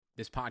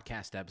This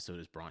podcast episode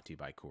is brought to you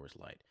by Coors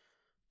Light.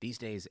 These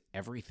days,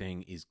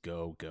 everything is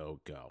go, go,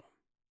 go.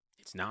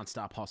 It's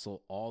nonstop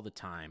hustle all the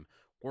time.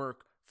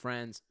 Work,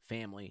 friends,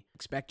 family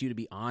expect you to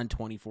be on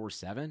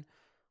 24/7.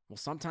 Well,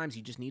 sometimes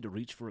you just need to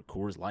reach for a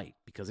Coors Light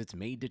because it's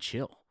made to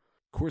chill.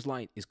 Coors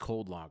Light is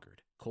cold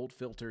lagered, cold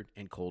filtered,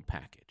 and cold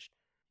packaged.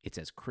 It's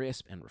as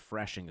crisp and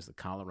refreshing as the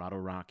Colorado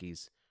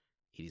Rockies.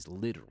 It is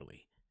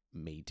literally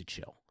made to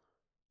chill.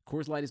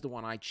 Coors Light is the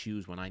one I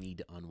choose when I need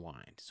to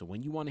unwind. So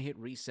when you want to hit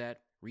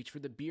reset, reach for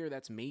the beer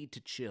that's made to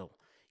chill.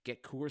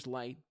 Get Coors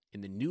Light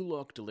in the new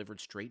look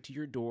delivered straight to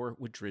your door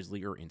with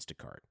Drizzly or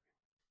Instacart.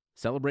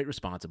 Celebrate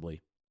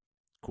responsibly.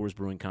 Coors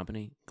Brewing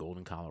Company,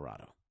 Golden,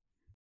 Colorado.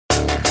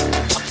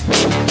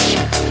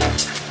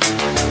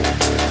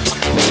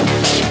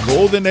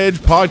 Golden Edge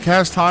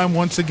podcast time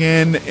once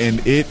again,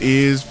 and it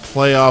is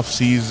playoff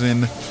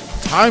season.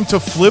 Time to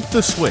flip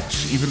the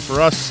switch, even for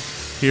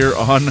us here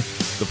on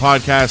the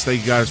podcast.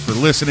 Thank you guys for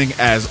listening.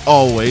 As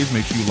always,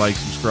 make sure you like,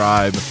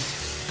 subscribe,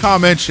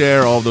 comment,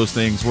 share, all those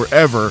things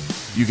wherever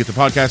you get the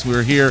podcast. We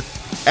are here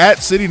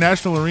at City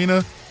National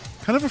Arena.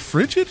 Kind of a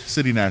frigid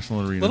City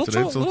National Arena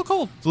today. It's a little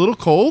cold. It's a little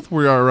cold.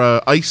 We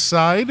are ice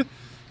side,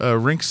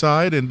 rink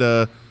side, and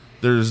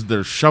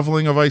there's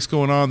shoveling of ice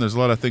going on. There's a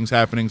lot of things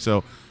happening.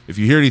 So if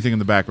you hear anything in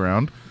the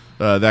background,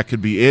 that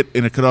could be it.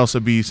 And it could also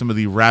be some of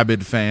the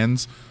rabid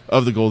fans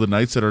of the Golden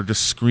Knights that are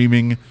just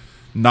screaming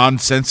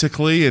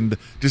nonsensically and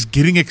just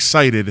getting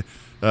excited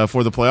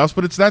for the playoffs.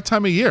 But it's that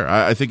time of year.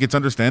 I think it's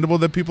understandable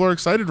that people are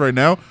excited right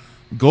now.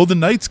 Golden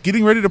Knights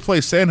getting ready to play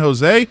San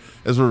Jose.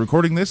 As we're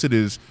recording this, it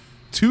is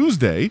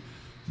Tuesday.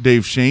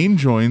 Dave Shane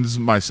joins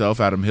myself,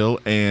 Adam Hill,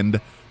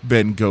 and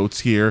Ben Goetz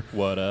here.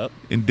 What up?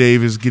 And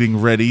Dave is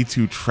getting ready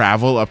to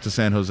travel up to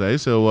San Jose.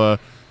 So,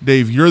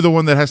 Dave, you're the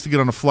one that has to get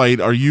on a flight.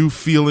 Are you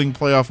feeling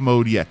playoff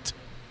mode yet?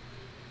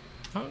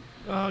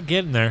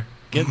 Getting there.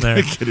 Getting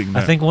there. Getting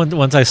there. I think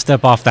once I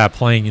step off that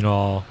plane,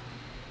 I'll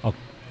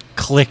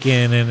click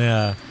in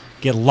and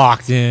get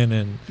locked in,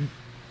 and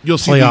you'll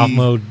see playoff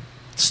mode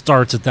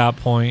starts at that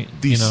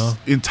point. The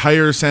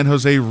entire San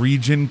Jose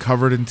region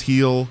covered in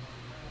teal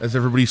as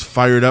everybody's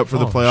fired up for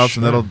the playoffs,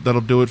 sure. And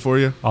that'll do it for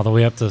you. All the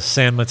way up to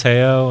San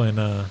Mateo, and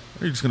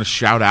you're just going to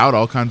shout out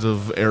all kinds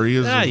of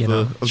areas of the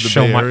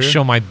Bay Area.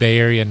 Show my Bay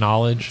Area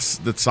knowledge.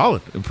 That's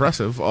solid,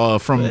 impressive.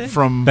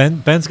 From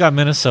Ben's got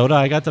Minnesota.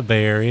 I got the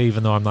Bay Area,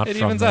 even though I'm not from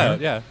there. It evens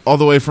out, yeah. All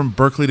the way from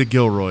Berkeley to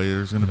Gilroy.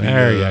 There's going to be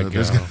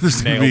there's going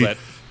to be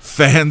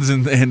fans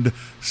and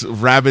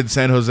rabid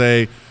San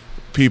Jose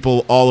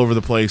people all over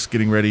the place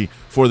getting ready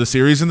for the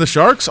series. And the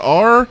Sharks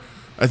are,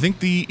 I think,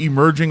 the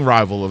emerging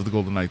rival of the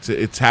Golden Knights.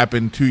 It's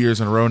happened 2 years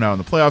in a row now in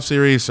the playoff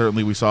series.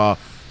 Certainly we saw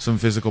some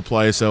physical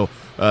play. So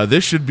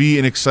this should be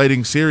an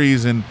exciting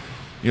series. And,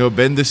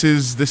 Ben, this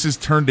is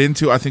turned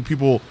into, I think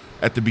people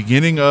at the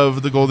beginning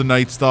of the Golden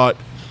Knights thought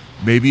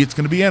maybe it's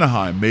going to be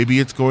Anaheim. Maybe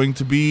it's going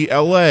to be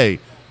L.A.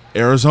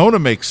 Arizona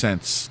makes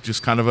sense.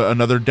 Just kind of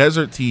another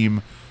desert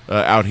team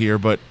out here.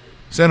 But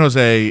San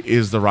Jose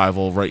is the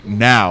rival right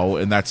now,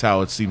 and that's how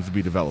it seems to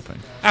be developing.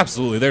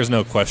 Absolutely. There's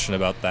no question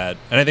about that.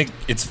 And I think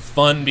it's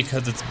fun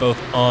because it's both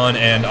on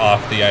and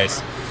off the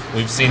ice.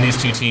 We've seen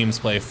these two teams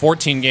play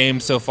 14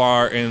 games so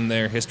far in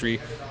their history.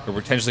 We're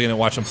potentially going to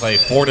watch them play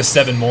 4 to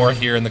 7 more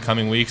here in the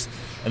coming weeks.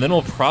 And then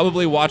we'll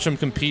probably watch them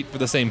compete for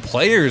the same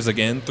players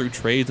again through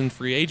trades and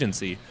free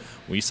agency.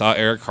 We saw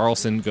Erik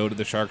Karlsson go to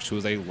the Sharks, who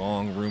was a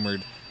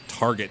long-rumored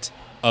target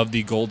of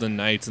the Golden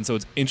Knights. And so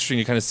it's interesting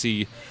to kind of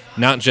see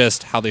not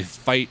just how they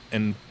fight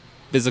and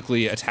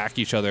physically attack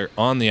each other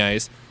on the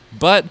ice,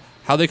 but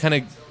how they kind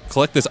of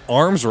collect this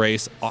arms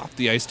race off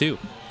the ice too.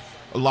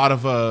 A lot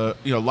of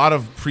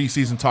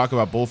preseason talk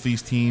about both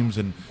these teams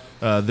and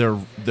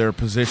their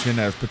position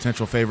as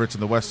potential favorites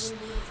in the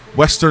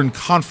Western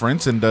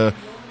Conference, and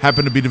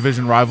happen to be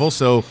division rivals.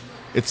 So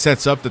it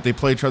sets up that they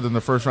play each other in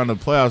the first round of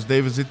the playoffs.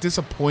 Dave, is it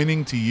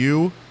disappointing to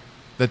you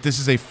that this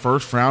is a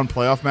first round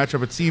playoff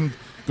matchup? It seemed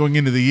going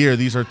into the year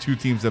these are two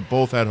teams that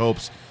both had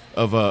hopes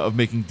of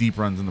making deep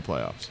runs in the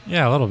playoffs.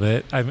 Yeah, a little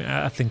bit. I mean,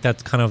 I think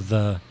that's kind of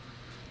the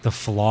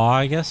flaw,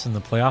 I guess, in the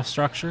playoff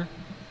structure.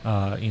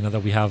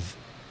 That we have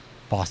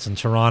Boston,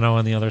 Toronto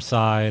on the other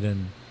side,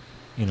 and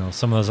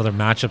some of those other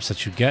matchups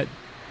that you get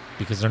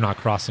because they're not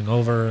crossing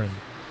over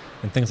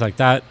and things like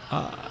that.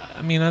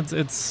 I mean,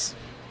 it's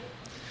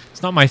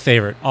not my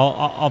favorite.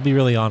 I'll be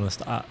really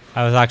honest. I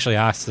was actually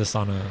asked this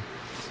on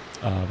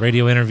a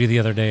radio interview the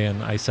other day,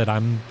 and I said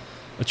I'm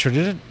a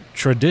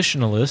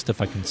traditionalist,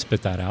 if I can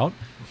spit that out.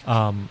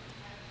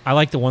 I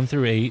like the 1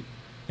 through 8,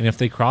 and if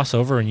they cross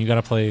over and you got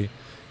to play,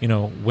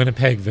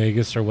 Winnipeg,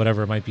 Vegas, or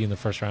whatever it might be in the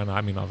first round.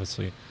 I mean,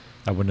 obviously,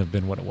 that wouldn't have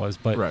been what it was,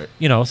 but right.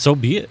 So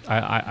be it.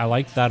 I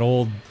like that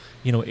old,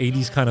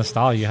 80s kind of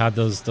style. You had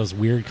those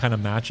weird kind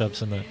of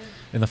matchups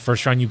in the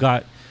first round. You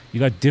got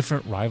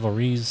different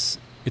rivalries.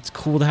 It's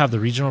cool to have the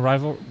regional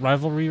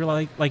rivalry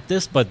like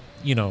this, but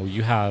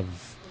you have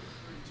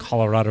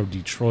Colorado,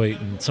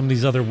 Detroit, and some of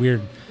these other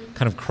weird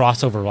kind of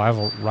crossover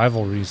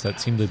rivalries that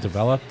seem to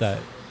develop that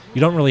you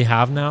don't really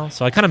have now.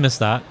 So I kind of miss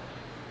that.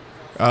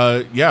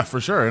 Yeah,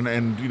 for sure.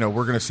 And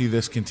we're going to see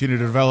this continue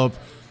to develop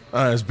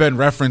As Ben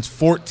referenced,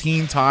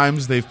 14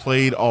 times they've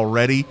played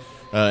already,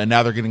 and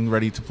now they're getting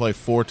ready to play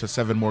 4 to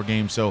 7 more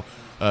games. So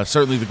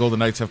certainly the Golden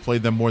Knights have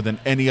played them more than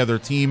any other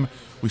team.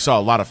 We saw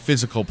a lot of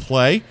physical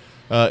play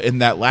in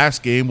that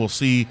last game. We'll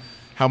see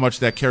how much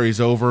that carries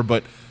over,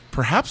 but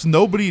perhaps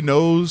nobody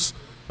knows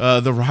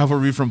the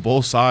rivalry from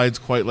both sides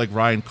quite like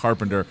Ryan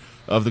Carpenter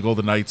of the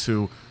Golden Knights,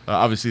 who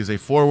obviously is a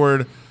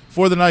forward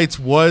for the Knights,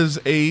 was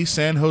a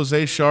San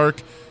Jose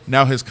Shark,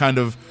 now has kind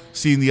of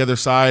seen the other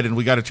side, and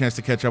we got a chance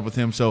to catch up with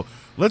him. So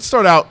let's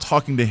start out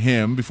talking to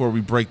him before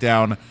we break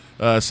down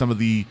some of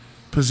the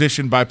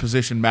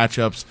position-by-position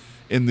matchups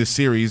in this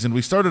series. And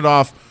we started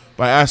off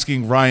by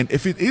asking Ryan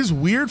if it is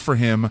weird for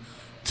him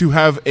to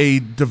have a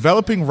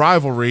developing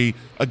rivalry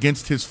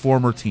against his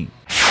former team.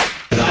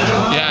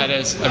 Yeah, it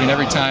is. I mean,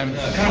 every time,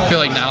 I feel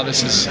like now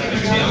this is,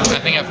 I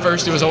think at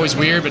first it was always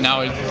weird, but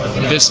now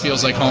this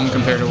feels like home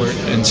compared to where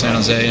in San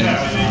Jose.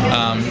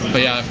 And,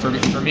 but yeah, for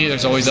me,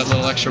 there's always that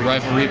little extra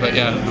rivalry. But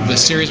yeah, the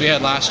series we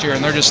had last year,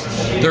 and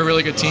they're a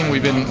really good team.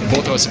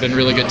 Both of us have been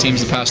really good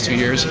teams the past 2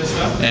 years.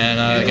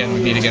 And again,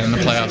 we meet again in the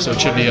playoffs, so it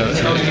should be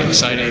an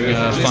exciting,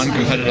 fun,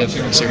 competitive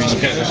series.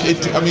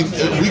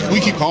 We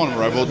keep calling it a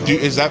rival.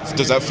 Does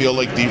that feel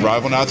like the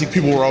rival now? I think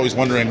people were always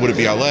wondering, would it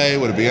be LA?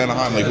 Would it be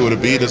Anaheim? Like, who would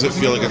it be? Does it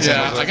feel like it's...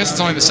 Yeah, I guess it's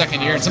only the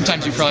second year, and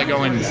sometimes you probably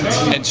go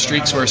in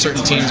streaks where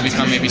certain teams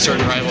become maybe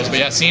certain rivals. But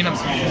yeah, seeing them,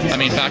 I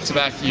mean,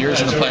 back-to-back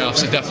years in the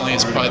playoffs, it definitely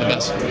is probably the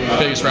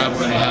biggest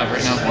rivalry we have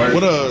right now.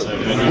 What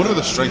are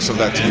the strengths of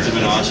that team?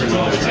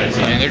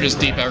 I mean, they're just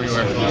deep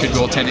everywhere. Good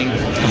goaltending,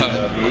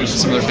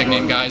 some of their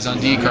big-name guys on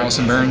D,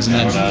 Carlson, Burns, and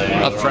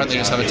then up front they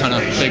just have a ton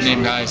of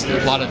big-name guys.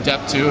 A lot of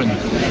depth, too, and a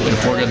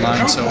 4-good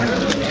line. So,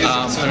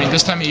 I mean,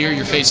 this time of year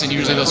you're facing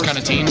usually those kind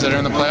of teams that are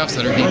in the playoffs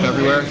that are deep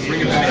everywhere.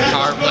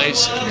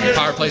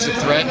 Power plays a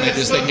threat, and they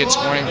can get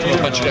scoring from a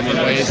bunch of different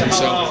ways, and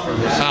so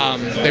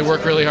they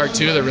work really hard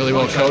too. They're really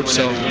well coached,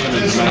 so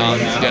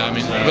yeah, I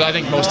mean, but I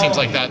think most teams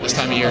like that this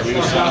time of year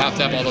have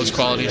to have all those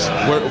qualities.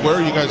 Where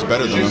are you guys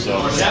better than them?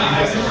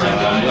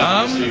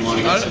 I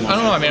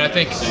don't know. I mean, I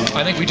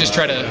think we just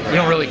try to, we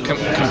don't really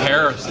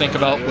compare or think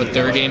about what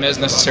their game is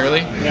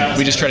necessarily.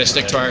 We just try to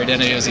stick to our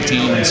identity as a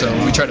team, and so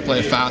we try to play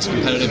a fast,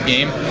 competitive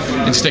game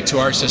and stick to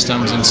our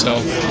systems, and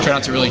so try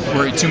not to really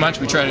worry too much.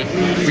 We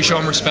show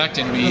them respect,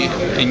 and we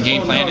in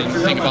game plan and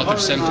think about their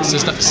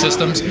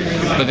systems,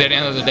 but at the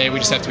end of the day, we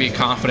just have to be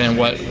confident in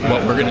what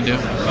we're going to do.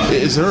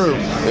 Is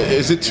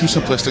it too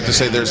simplistic to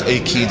say there's a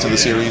key to the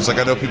series? Like,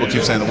 I know people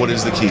keep saying, what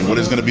is the key? What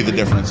is going to be the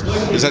difference?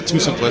 Is that too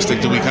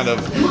simplistic? Do we kind of,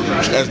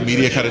 as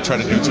media, kind of try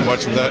to do too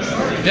much of that?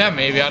 Yeah,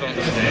 maybe. I don't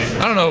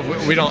know.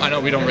 I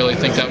know we don't really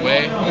think that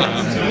way.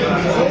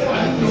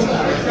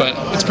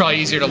 But it's probably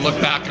easier to look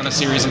back on a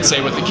series and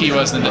say what the key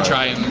was than to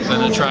try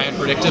and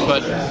predict it.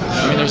 But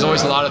I mean, there's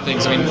always a lot of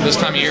things. I mean, this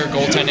time of year,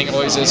 goaltending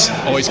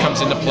always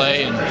comes into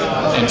play,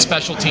 and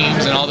special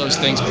teams and all those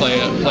things play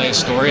a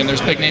story. And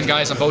there's big name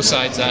guys on both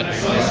sides that,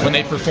 when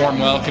they perform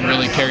well, can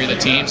really carry the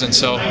teams. And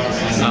so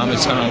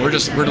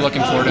we're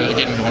looking forward to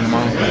getting going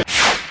tomorrow.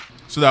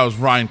 So that was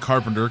Ryan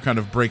Carpenter kind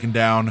of breaking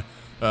down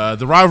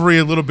the rivalry,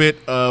 a little bit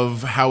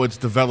of how it's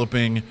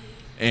developing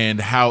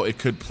and how it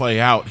could play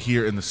out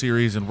here in the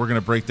series. And we're going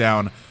to break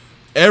down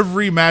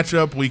every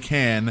matchup we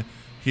can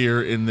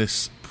here in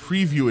this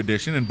preview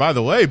edition. And by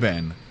the way,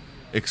 Ben,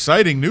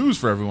 exciting news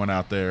for everyone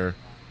out there.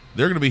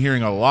 They're going to be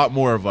hearing a lot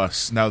more of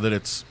us now that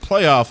it's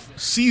playoff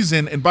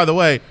season. And by the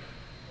way,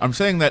 I'm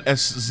saying that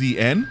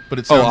SZN, but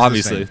it sounds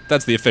obviously. the same.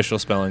 That's the official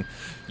spelling.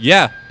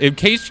 Yeah, in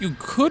case you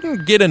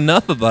couldn't get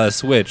enough of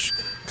us, which,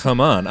 come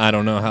on, I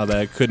don't know how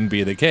that couldn't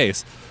be the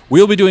case.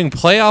 We'll be doing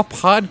playoff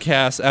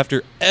podcasts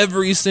after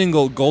every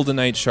single Golden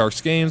Knights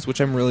Sharks games,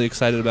 which I'm really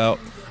excited about.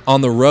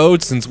 On the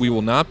road, since we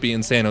will not be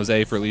in San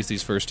Jose for at least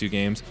these first 2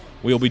 games,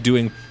 we'll be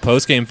doing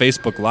post-game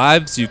Facebook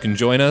Live, so you can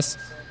join us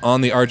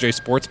on the RJ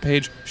Sports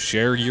page.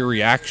 Share your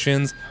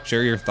reactions,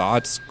 share your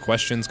thoughts,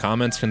 questions,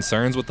 comments,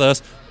 concerns with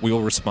us. We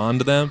will respond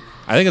to them.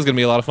 I think it's going to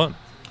be a lot of fun.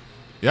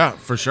 Yeah,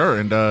 for sure.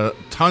 And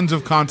tons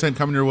of content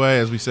coming your way.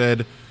 As we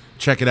said,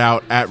 check it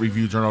out at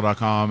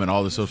reviewjournal.com and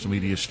all the social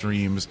media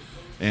streams.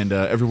 And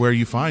everywhere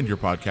you find your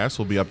podcast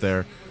will be up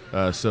there.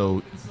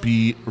 So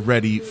be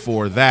ready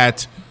for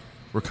that.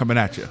 We're coming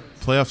at you.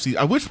 Playoff season.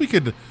 I wish we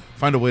could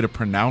find a way to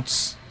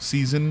pronounce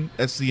season,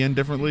 SCN,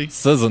 differently.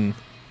 Season.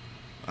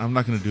 I'm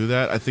not going to do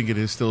that. I think it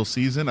is still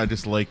season. I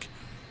just like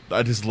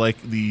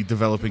the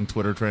developing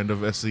Twitter trend of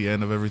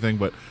SCN of everything.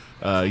 But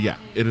yeah,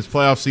 it is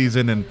playoff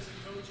season, and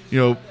you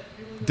know,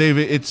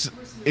 David,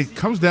 it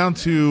comes down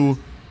to,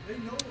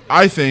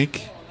 I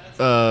think,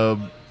 a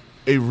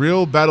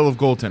real battle of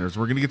goaltenders.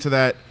 We're going to get to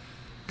that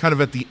kind of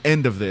at the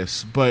end of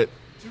this, but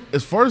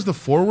as far as the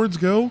forwards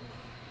go,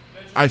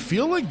 I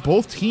feel like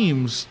both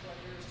teams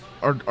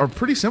are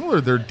pretty similar.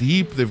 They're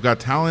deep. They've got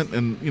talent,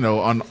 and you know,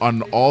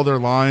 on all their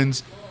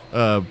lines.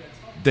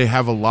 They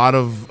have a lot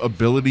of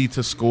ability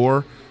to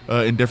score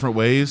in different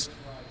ways.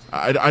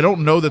 I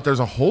don't know that there's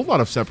a whole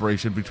lot of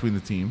separation between the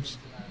teams.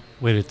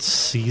 Wait, it's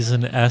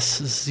season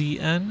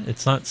SZN?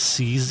 It's not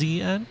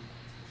CZN?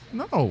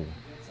 No.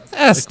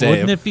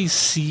 Wouldn't it be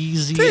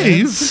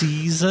season?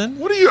 Season?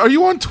 What are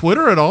you on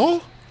Twitter at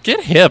all?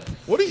 Get hip.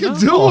 What are you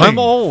doing? I'm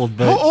old.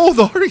 But how old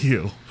are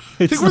you?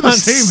 I think we're the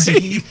same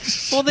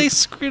age. Well, they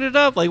screwed it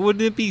up. Like,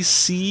 wouldn't it be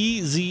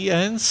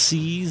CZN?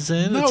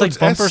 Season? No, it's like it's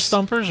Bumper S-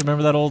 Stumpers.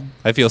 Remember that old?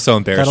 I feel so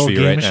embarrassed for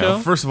you right show? now.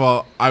 First of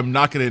all, I'm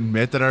not going to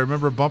admit that I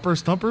remember Bumper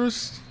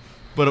Stumpers,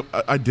 but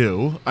I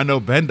do. I know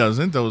Ben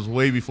doesn't. That was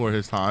way before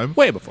his time.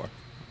 Way before.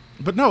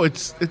 But no,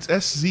 it's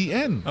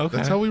SZN. Okay.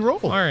 That's how we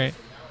roll. All right.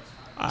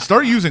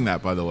 Start using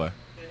that, by the way.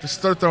 Just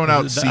start throwing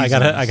out seasons.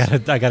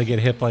 I gotta get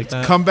hip like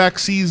that. Comeback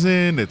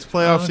season. It's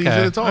playoff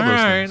season. It's all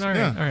those things. All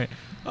right.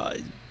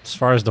 As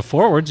far as the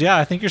forwards, yeah,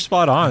 I think you're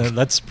spot on.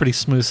 That's a pretty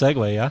smooth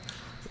segue, yeah.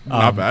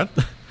 Not bad.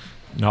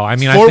 No, I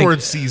mean,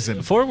 forward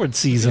season. Forward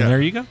season. Yeah.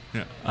 There you go.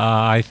 Yeah.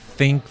 I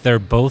think they're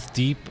both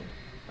deep.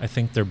 I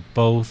think they're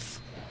both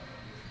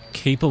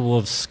capable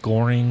of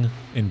scoring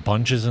in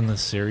bunches in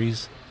this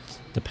series,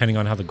 depending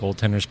on how the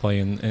goaltenders play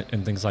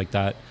and things like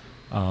that.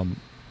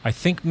 I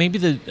think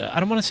maybe I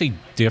don't want to say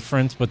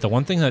difference, but the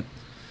one thing that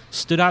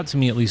stood out to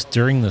me, at least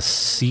during the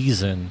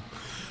season,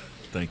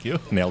 Thank you.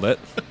 Nailed it.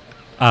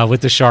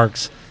 with the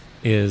Sharks,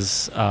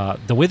 is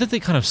the way that they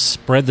kind of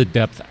spread the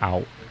depth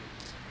out.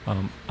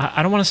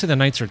 I don't want to say the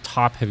Knights are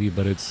top heavy,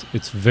 but it's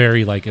a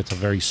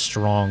very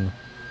strong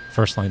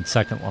first line,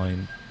 second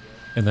line,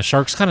 and the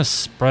Sharks kind of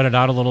spread it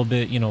out a little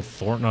bit. You know,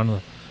 Thornton on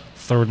the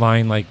third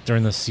line, like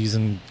during the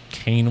season,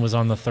 Kane was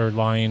on the third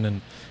line,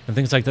 and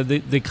things like that.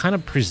 They kind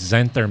of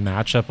present their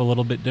matchup a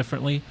little bit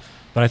differently,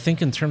 but I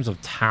think in terms of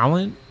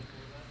talent,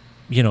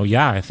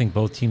 I think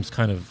both teams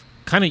kind of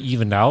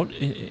evened out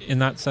in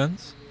that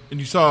sense. And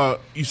you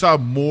saw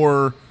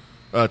more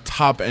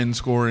top end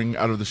scoring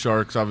out of the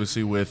Sharks,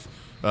 obviously with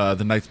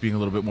the Knights being a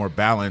little bit more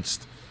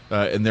balanced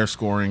in their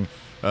scoring.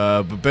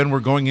 But Ben, we're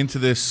going into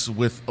this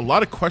with a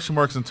lot of question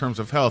marks in terms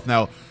of health.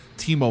 Now,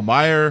 Timo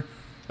Meier,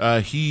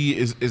 he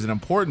is an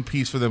important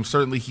piece for them.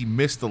 Certainly, he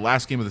missed the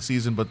last game of the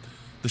season, but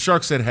the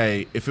Sharks said,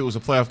 hey, if it was a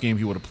playoff game,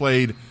 he would have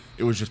played.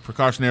 It was just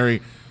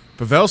precautionary.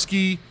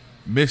 Pavelski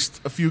missed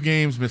a few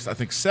games, missed, I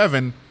think,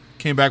 7,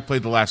 came back,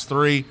 played the last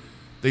 3.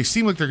 They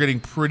seem like they're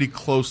getting pretty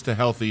close to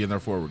healthy in their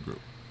forward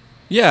group.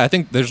 Yeah, I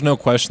think there's no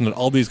question that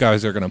all these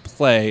guys are going to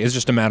play. It's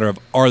just a matter of,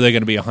 are they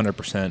going to be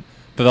 100%?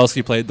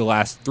 Pavelski played the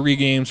last 3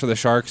 games for the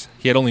Sharks.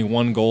 He had only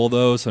 1 goal,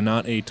 though, so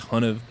not a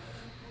ton of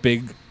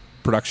big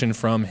production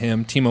from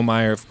him. Timo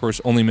Meier, of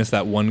course, only missed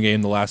that 1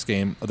 game, the last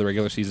game of the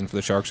regular season for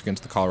the Sharks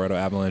against the Colorado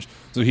Avalanche.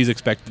 So he's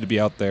expected to be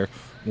out there.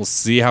 We'll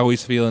see how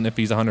he's feeling if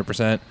he's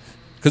 100%.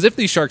 Because if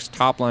these Sharks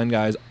top-line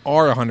guys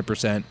are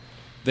 100%,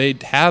 they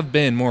have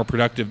been more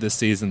productive this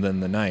season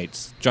than the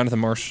Knights. Jonathan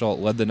Marchessault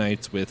led the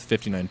Knights with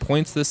 59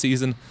 points this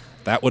season.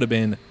 That would have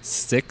been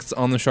 6th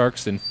on the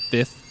Sharks and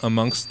 5th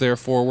amongst their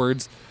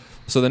forwards.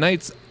 So the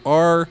Knights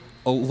are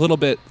a little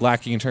bit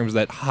lacking in terms of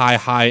that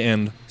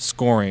high-end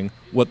scoring.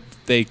 What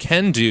they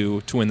can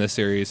do to win this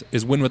series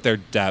is win with their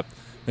depth.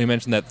 We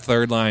mentioned that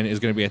third line is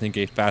going to be, I think,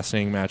 a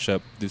fascinating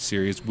matchup this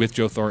series with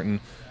Joe Thornton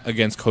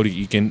against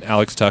Cody Eakin,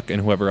 Alex Tuch,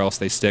 and whoever else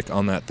they stick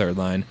on that third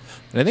line.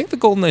 And I think the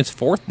Golden Knights'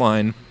 fourth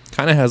line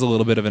kind of has a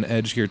little bit of an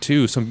edge here,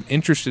 too. So I'm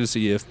interested to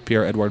see if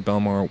Pierre-Edouard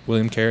Bellemare,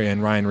 William Carey,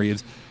 and Ryan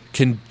Reeves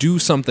can do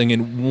something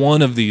in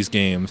one of these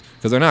games,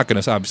 because they're not going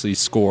to obviously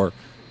score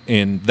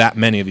in that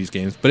many of these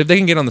games. But if they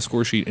can get on the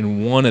score sheet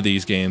in one of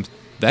these games,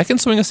 that can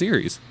swing a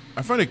series.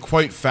 I find it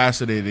quite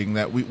fascinating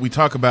that we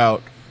talk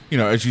about,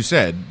 as you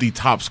said, the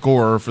top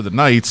scorer for the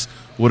Knights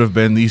would have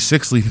been the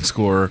 6th leading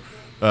scorer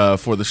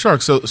for the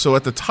Sharks. So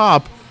at the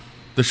top,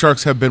 the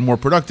Sharks have been more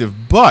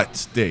productive.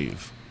 But,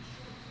 Dave,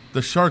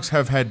 the Sharks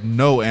have had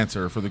no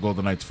answer for the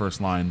Golden Knights' first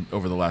line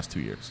over the last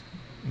 2 years.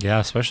 Yeah,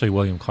 especially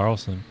William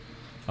Karlsson.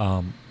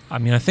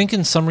 I think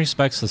in some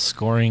respects the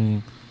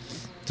scoring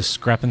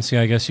discrepancy,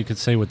 I guess you could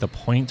say, with the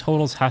point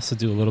totals has to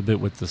do a little bit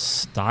with the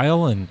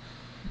style, and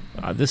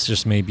this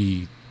just may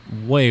be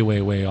way,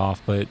 way, way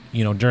off. But,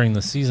 during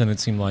the season it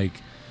seemed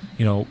like,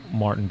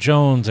 Martin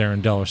Jones,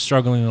 Aaron Dell are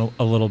struggling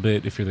a little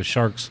bit. If you're the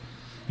Sharks,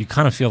 you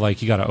kind of feel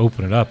like you got to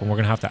open it up, and we're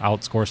going to have to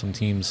outscore some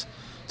teams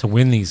to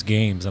win these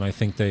games. And I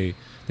think they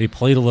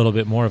played a little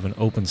bit more of an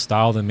open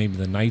style than maybe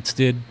the Knights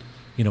did,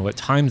 at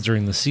times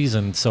during the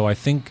season. So I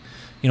think,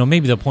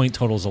 maybe the point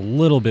total is a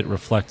little bit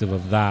reflective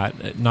of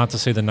that. Not to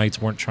say the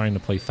Knights weren't trying to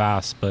play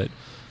fast, but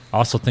I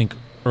also think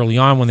early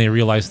on when they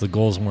realized the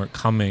goals weren't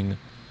coming,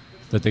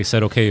 that they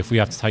said, okay, if we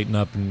have to tighten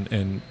up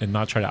and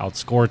not try to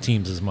outscore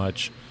teams as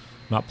much,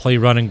 not play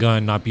run and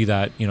gun, not be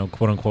that,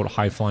 quote-unquote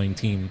high-flying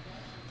team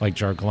like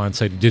Gerard Gallant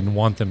said he didn't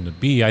want them to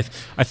be. I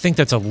think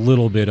that's a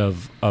little bit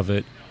of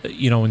it,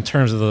 in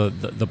terms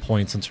of the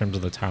points, in terms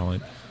of the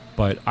talent.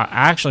 But I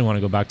actually want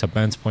to go back to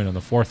Ben's point on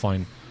the fourth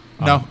line.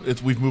 No,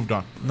 we've moved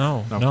on.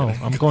 No,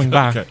 I'm going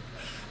back. Okay.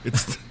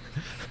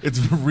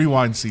 It's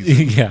rewind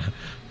season. Yeah.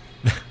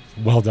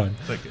 Well done.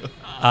 Thank you.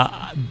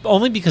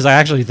 Only because I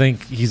actually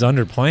think he's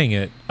underplaying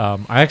it.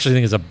 I actually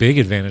think it's a big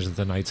advantage that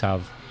the Knights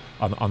have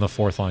on the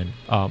fourth line,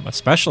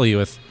 especially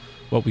with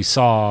what we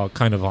saw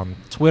kind of on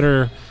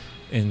Twitter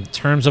in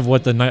terms of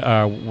what the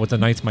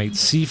Knights might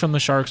see from the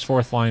Sharks'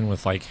 fourth line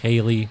with like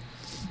Haley,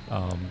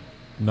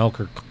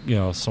 Melker,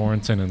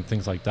 Sorensen and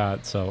things like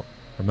that. So,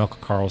 or Melker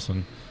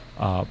Karlsson.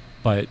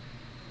 But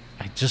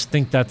I just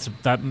think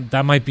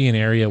that might be an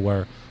area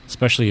where,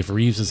 especially if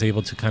Reeves is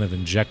able to kind of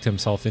inject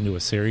himself into a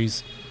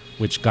series,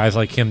 which guys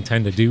like him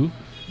tend to do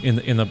in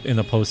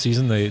the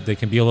postseason, they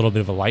can be a little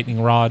bit of a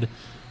lightning rod.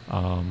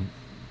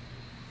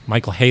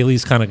 Michael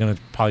Haley's kind of going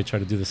to probably try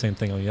to do the same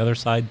thing on the other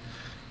side.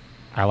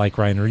 I like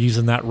Ryan Reeves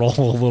in that role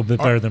a little bit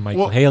better than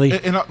Michael Haley.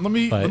 And let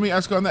me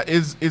ask you on that: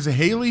 is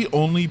Haley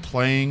only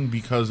playing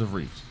because of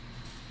Reeves?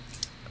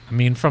 I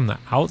mean, from the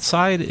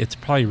outside, it's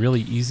probably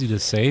really easy to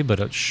say, but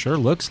it sure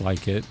looks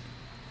like it.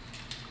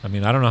 I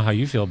mean, I don't know how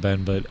you feel,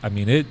 Ben, but I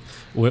mean,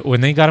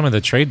 when they got him at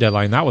the trade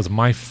deadline, that was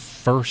my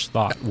first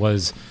thought.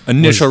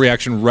 Initial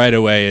reaction right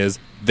away is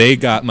they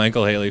got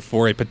Michael Haley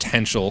for a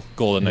potential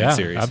Golden Knights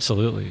series.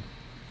 Absolutely.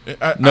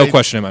 No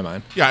question in my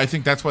mind. Yeah, I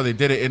think that's why they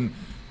did it. And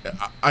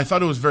I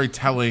thought it was very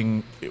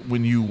telling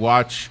when you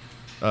watch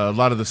a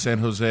lot of the San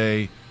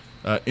Jose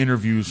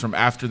interviews from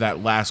after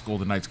that last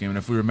Golden Knights game. And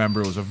if we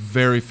remember, it was a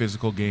very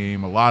physical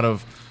game, a lot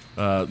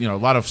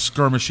of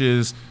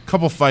skirmishes, a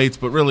couple fights,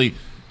 but really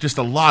just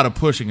a lot of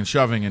pushing and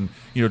shoving and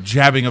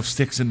jabbing of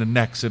sticks into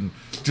necks and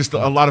just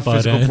a lot of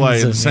physical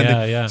play and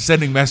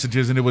sending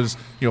messages. And it was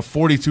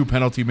 42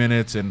 penalty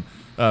minutes and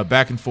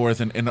back and forth.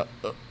 And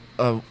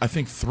I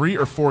think 3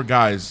 or 4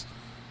 guys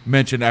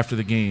mentioned after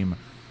the game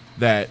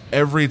that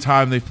every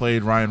time they've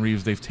played Ryan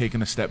Reeves, they've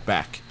taken a step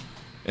back,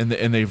 and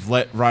they've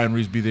let Ryan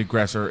Reeves be the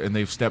aggressor, and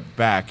they've stepped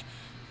back,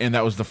 and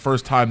that was the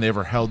first time they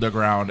ever held their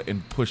ground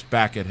and pushed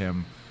back at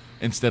him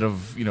instead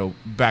of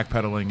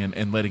backpedaling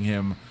and letting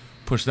him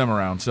push them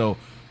around. So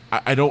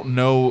I don't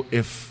know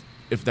if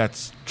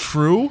that's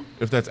true,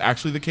 if that's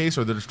actually the case,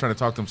 or they're just trying to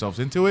talk themselves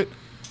into it,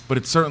 but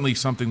it's certainly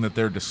something that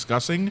they're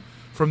discussing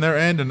from their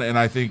end, and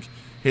I think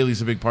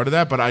Haley's a big part of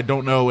that. But I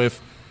don't know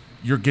if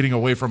you're getting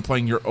away from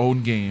playing your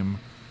own game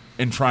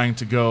and trying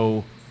to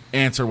go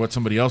answer what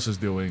somebody else is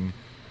doing,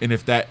 and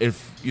if that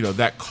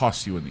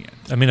costs you in the end.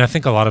 I mean, I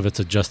think a lot of it's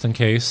a just in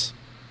case.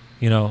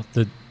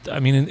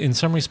 In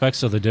some respects,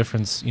 so the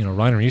difference,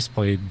 Ryan Reeves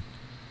played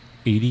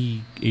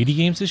 80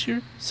 games this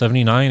year,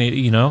 79, 80,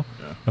 Yeah.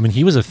 I mean,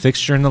 he was a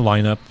fixture in the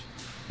lineup.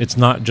 It's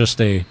not just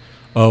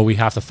we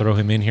have to throw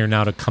him in here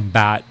now to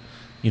combat,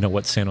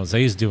 what San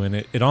Jose is doing.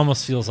 It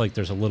almost feels like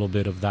there's a little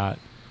bit of that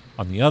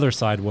on the other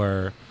side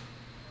where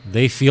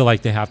they feel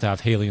like they have to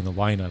have Haley in the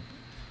lineup.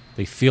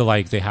 They feel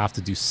like they have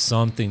to do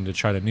something to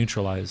try to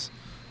neutralize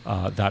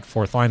that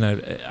fourth line.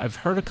 I've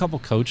heard a couple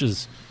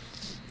coaches,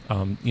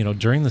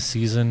 during the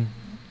season,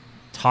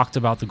 talked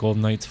about the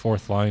Golden Knights'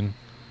 fourth line.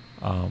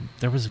 I'm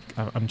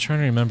trying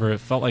to remember. It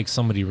felt like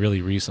somebody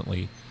really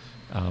recently.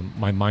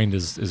 My mind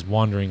is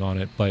wandering on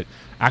it, but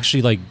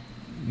actually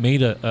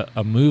made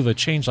a move, a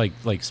change,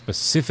 like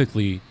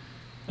specifically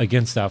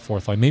against that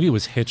fourth line. Maybe it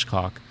was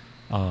Hitchcock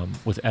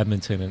with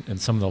Edmonton and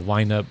some of the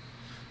lineup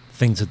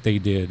things that they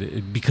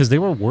did because they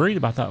were worried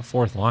about that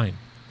fourth line.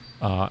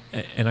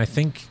 And I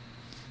think,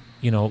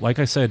 like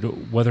I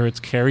said, whether it's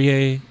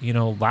Carrier,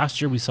 last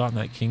year we saw it in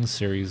that Kings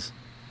series,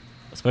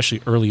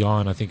 especially early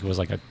on. I think it was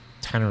like a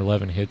 10 or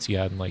 11 hits he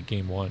had in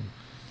game 1.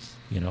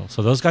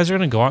 So those guys are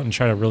going to go out and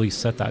try to really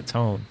set that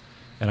tone.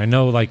 And I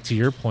know, to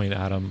your point,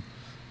 Adam,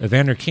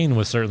 Evander Kane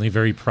was certainly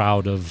very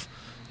proud of,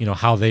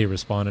 how they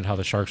responded, how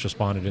the Sharks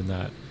responded in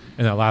that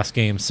last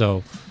game.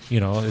 So,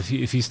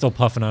 if he's still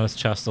puffing on his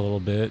chest a little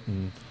bit,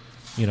 and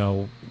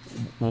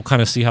we'll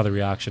kind of see how the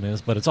reaction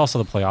is. But it's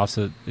also the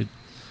playoffs.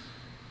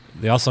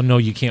 They also know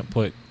you can't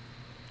put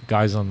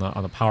guys on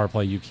the power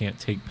play. You can't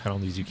take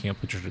penalties. You can't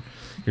put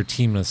your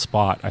team in a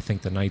spot. I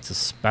think the Knights,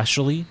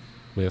 especially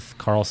with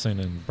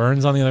Karlsson and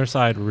Burns on the other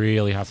side,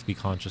 really have to be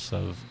conscious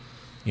of,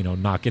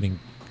 not getting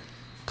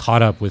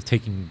caught up with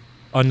taking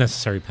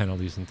unnecessary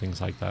penalties and things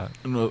like that.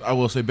 I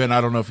will say, Ben, I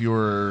don't know if you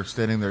were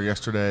standing there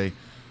yesterday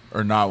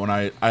or not when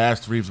I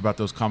asked Reeves about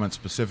those comments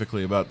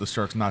specifically about the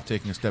Sharks not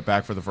taking a step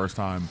back for the first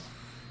time,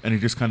 and he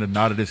just kind of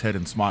nodded his head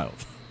and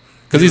smiled.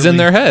 Because he's in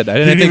their head. He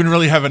didn't even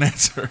really have an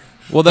answer.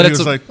 Well, he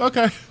was like,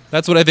 okay.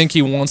 That's what I think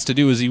he wants to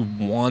do, is he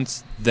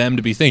wants them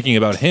to be thinking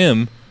about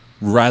him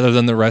rather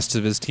than the rest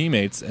of his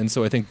teammates. And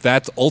so I think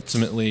that's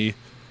ultimately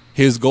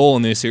his goal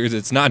in this series.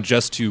 It's not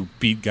just to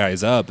beat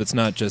guys up. It's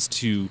not just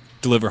to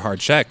deliver hard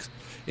checks.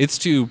 It's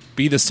to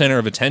be the center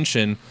of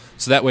attention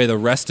so that way the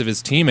rest of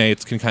his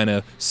teammates can kind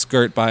of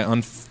skirt by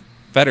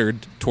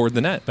unfettered toward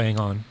the net. Bang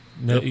on.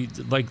 Yep.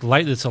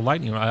 It's a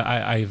lightning.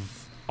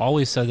 I've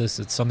always said this.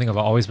 It's something I've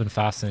always been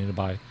fascinated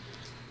by,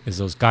 is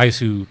those guys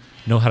who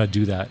know how to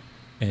do that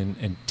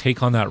and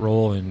take on that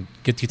role and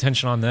get the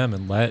attention on them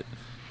and let,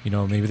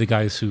 maybe the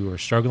guys who are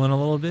struggling a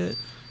little bit,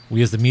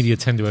 we as the media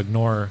tend to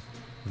ignore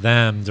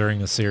them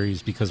during a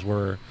series because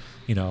we're,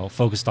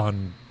 focused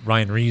on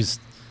Ryan Reeves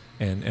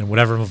and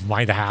whatever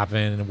might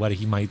happen and what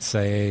he might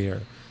say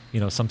or,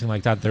 something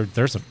like that.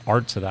 There's an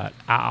art to that.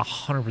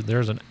 100%.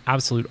 There's an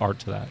absolute art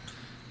to that.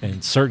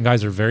 And certain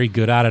guys are very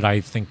good at it. I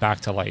think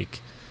back to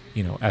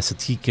Esa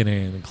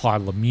Tikkanen and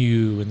Claude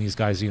Lemieux and these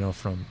guys,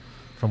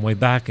 from way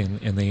back, and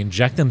they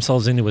inject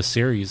themselves into a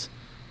series,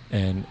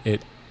 and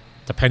it,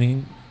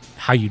 depending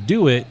how you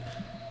do it,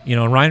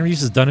 And Ryan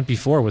Reeves has done it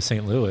before with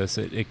St. Louis.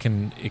 It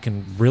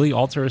can really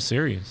alter a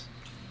series.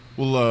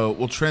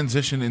 We'll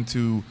transition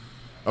into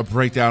a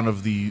breakdown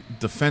of the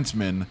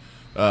defensemen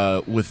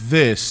with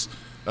this.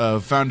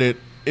 Found it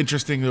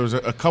interesting. There was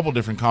a couple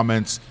different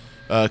comments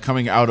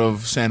coming out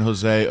of San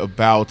Jose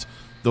about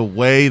the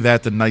way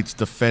that the Knights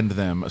defend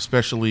them,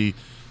 especially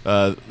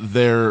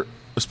defending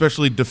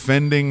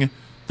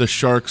the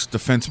Sharks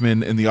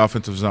defensemen in the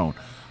offensive zone.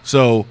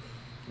 So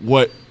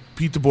what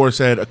Pete DeBoer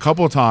said a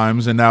couple of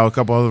times, and now a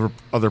couple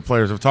other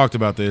players have talked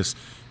about this,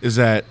 is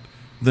that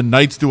the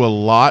Knights do a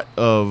lot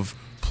of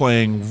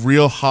playing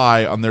real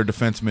high on their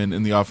defensemen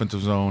in the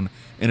offensive zone,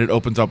 and it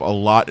opens up a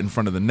lot in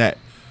front of the net.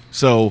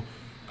 So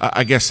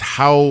I guess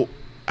how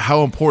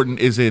important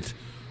is it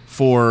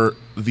for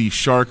the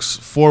Sharks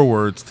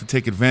forwards to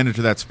take advantage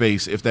of that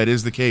space if that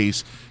is the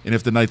case, and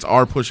if the Knights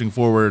are pushing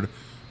forward,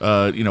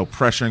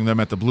 pressuring them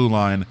at the blue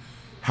line?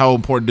 How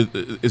important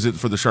is it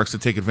for the Sharks to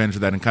take advantage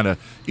of that and kind of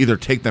either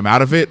take them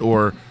out of it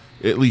or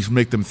at least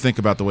make them think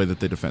about the way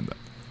that they defend them?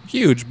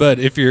 Huge, but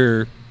if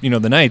you're, the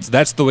Knights,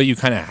 that's the way you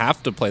kind of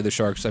have to play the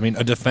Sharks. I mean,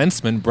 a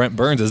defenseman, Brent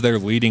Burns, is their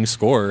leading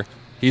scorer.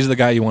 He's the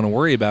guy you want to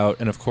worry about,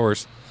 and of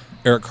course,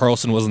 Erik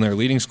Karlsson wasn't their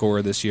leading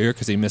scorer this year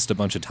because he missed a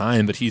bunch of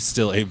time, but he's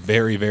still a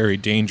very, very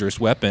dangerous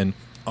weapon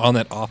on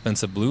that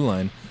offensive blue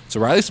line. So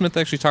Riley Smith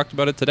actually talked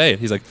about it today.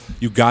 He's like,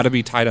 you got to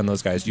be tight on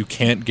those guys. You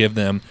can't give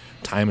them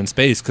time and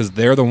space because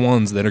they're the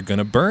ones that are going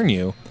to burn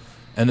you.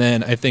 And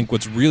then I think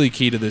what's really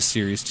key to this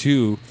series,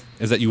 too,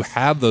 is that you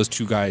have those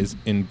two guys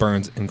in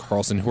Burns and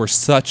Karlsson who are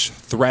such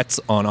threats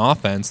on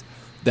offense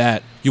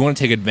that you want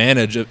to take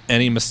advantage of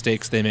any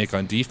mistakes they make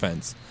on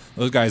defense.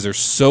 Those guys are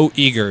so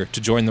eager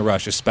to join the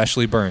rush,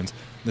 especially Burns.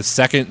 The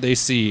second they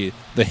see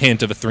the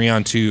hint of a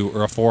 3-on-2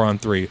 or a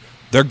 4-on-3,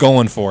 they're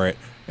going for it.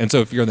 And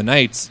so if you're the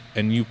Knights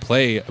and you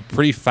play a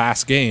pretty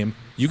fast game,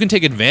 you can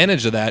take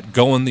advantage of that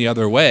going the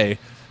other way.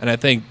 And I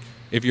think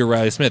if you're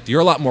Riley Smith, you're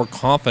a lot more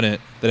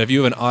confident that if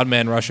you have an odd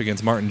man rush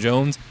against Martin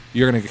Jones,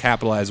 you're going to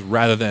capitalize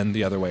rather than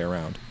the other way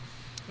around.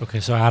 Okay,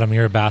 so Adam,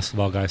 you're a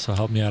basketball guy, so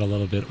help me out a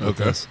little bit with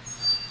this.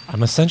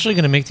 I'm essentially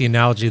going to make the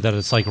analogy that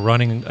it's like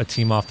running a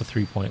team off the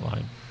three-point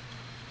line.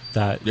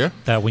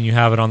 That when you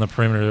have it on the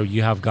perimeter,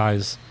 you have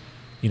guys,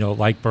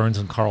 like Burns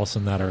and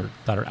Karlsson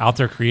that are out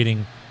there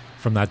creating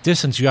from that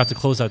distance. You have to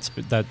close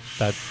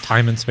that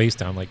time and space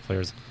down, like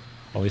players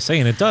always say,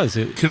 and it does.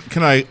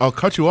 I'll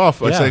cut you off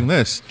by saying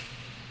this.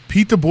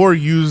 Pete DeBoer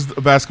used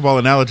a basketball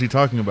analogy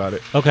talking about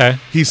it. Okay.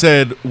 He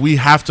said we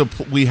have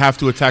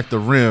to attack the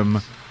rim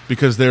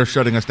because they're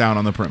shutting us down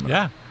on the perimeter.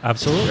 Yeah,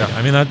 absolutely. Yeah.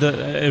 I mean,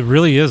 it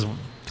really is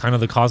kind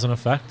of the cause and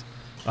effect,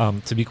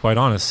 to be quite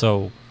honest.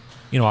 So,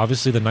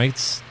 obviously the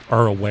Knights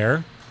are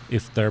aware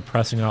if they're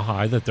pressing out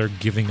high that they're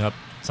giving up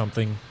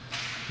something,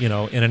 in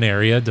an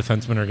area.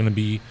 Defensemen are going to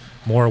be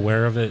more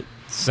aware of it.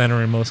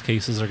 Center in most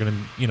cases are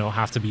going to,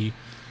 have to be,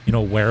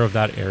 aware of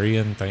that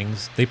area and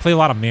things. They play a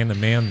lot of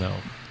man-to-man, though.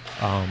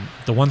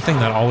 The one thing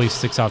that always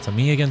sticks out to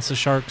me against the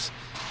Sharks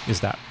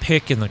is that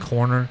pick in the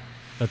corner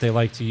that they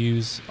like to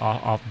use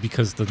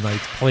because the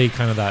Knights play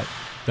kind of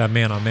that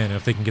man-on-man.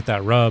 If they can get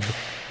that rub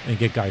and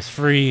get guys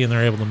free and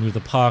they're able to move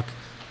the puck,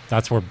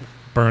 that's where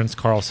Burns,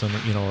 Karlsson,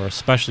 are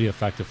especially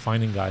effective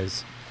finding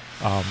guys,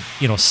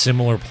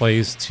 similar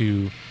plays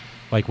to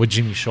like what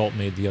Jimmy Schultz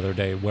made the other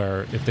day,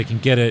 where if they can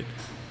get it,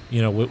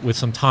 with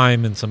some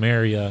time and some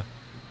area,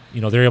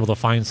 they're able to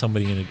find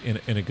somebody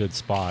in a good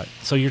spot.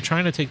 So you're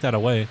trying to take that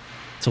away.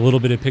 It's a little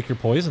bit of pick your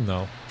poison,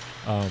 though.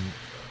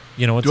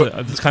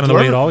 It's kind of the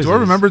way it always is. Do I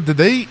remember, did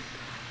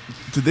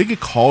they get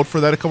called for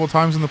that a couple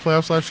times in the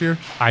playoffs last year?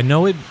 I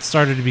know it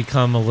started to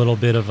become a little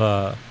bit of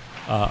a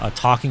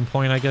talking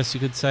point, I guess you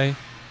could say,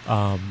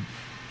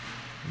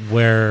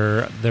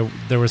 where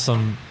there was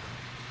some.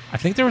 I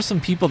think there were some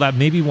people that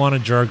maybe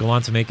wanted Gerard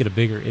Gallant to make it a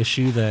bigger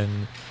issue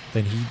than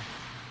he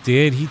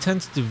did. He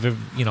tends to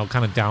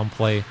kind of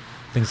downplay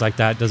things like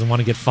that. Doesn't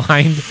want to get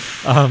fined.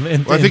 I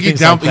think he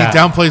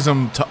downplays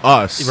them to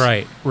us.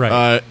 Right.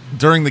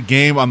 During the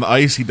game on the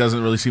ice, he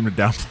doesn't really seem to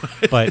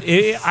downplay. But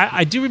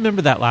I do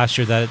remember that last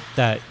year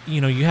that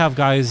you have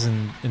guys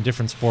in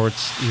different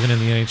sports, even in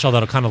the NHL,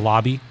 that'll kind of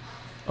lobby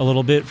a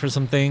little bit for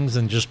some things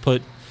and just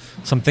put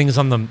some things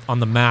on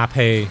the map.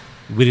 Hey,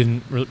 we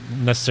didn't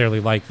necessarily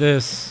like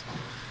this.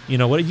 You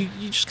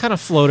just kind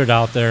of float it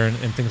out there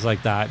and things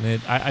like that.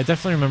 And I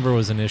definitely remember it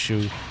was an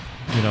issue,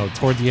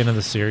 toward the end of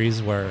the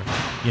series where,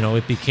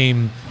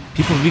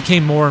 people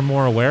became more and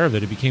more aware of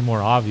it. It became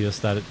more obvious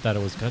that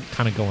it was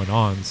kind of going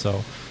on.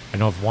 So I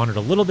know I've wandered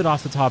a little bit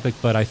off the topic,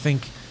 but I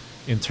think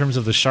in terms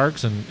of the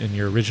Sharks and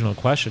your original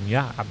question,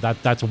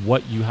 that's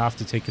what you have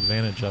to take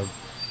advantage of.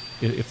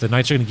 If the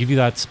Knights are going to give you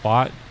that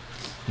spot,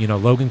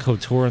 Logan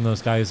Couture and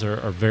those guys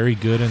are very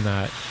good in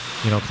that,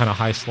 kind of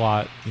high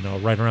slot,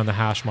 right around the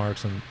hash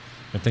marks and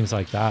things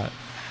like that.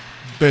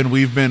 Ben,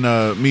 we've been,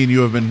 me and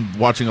you have been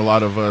watching a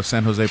lot of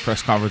San Jose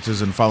press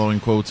conferences and following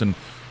quotes and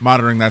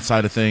monitoring that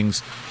side of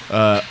things.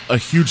 A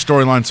huge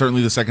storyline,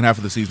 certainly the second half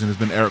of the season, has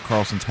been Erik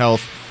Karlsson's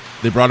health.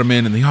 They brought him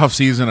in the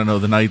offseason. I know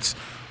the Knights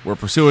were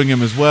pursuing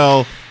him as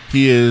well.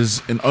 He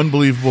is an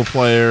unbelievable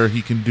player.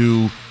 He can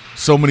do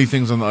so many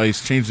things on the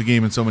ice, changed the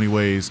game in so many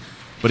ways,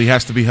 but he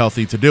has to be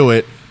healthy to do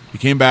it. He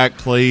came back,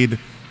 played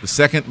the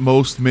second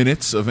most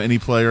minutes of any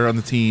player on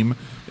the team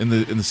in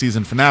the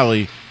season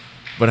finale.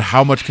 But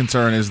how much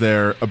concern is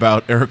there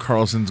about Erik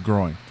Karlsson's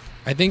groin?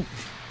 I think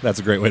that's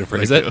a great way to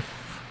phrase it.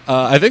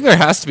 I think there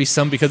has to be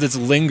some, because it's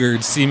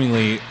lingered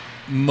seemingly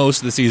most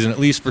of the season, at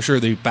least for sure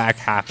the back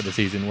half of the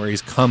season, where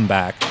he's come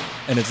back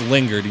and it's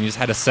lingered and he's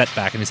had a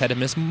setback and he's had to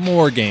miss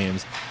more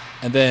games.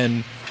 And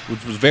then,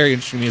 which was very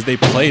interesting to me, is they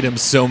played him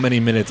so many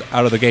minutes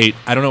out of the gate.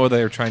 I don't know whether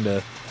they were trying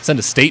to send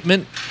a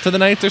statement to the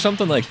Knights or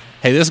something, like,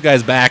 hey, this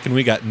guy's back and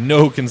we got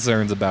no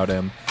concerns about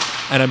him.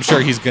 And I'm sure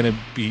he's going to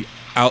be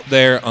out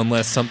there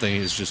unless something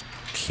is just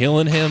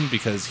killing him,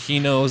 because he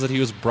knows that he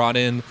was brought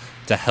in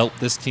to help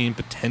this team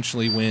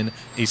potentially win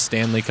a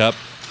Stanley Cup.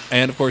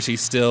 And, of course, he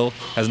still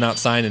has not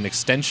signed an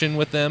extension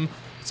with them,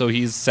 so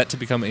he's set to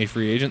become a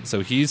free agent.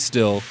 So he's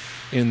still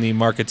in the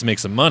market to make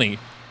some money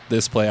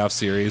this playoff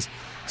series.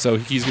 So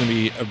he's going to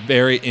be a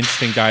very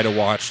interesting guy to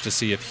watch to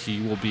see if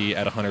he will be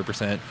at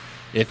 100%.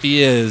 If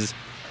he is,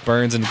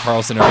 Burns and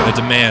Karlsson are going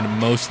to demand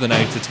most of the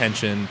Knights'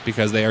 attention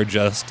because they are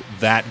just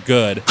that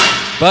good.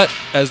 But,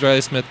 as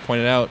Riley Smith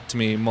pointed out to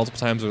me multiple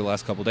times over the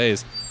last couple of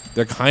days,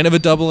 they're kind of a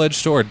double-edged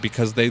sword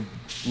because they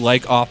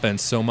like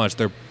offense so much.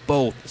 They're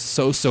both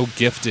so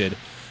gifted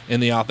in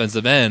the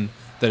offensive end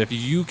that if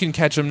you can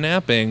catch them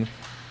napping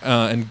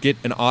and get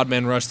an odd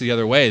man rush the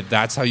other way,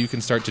 that's how you can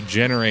start to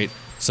generate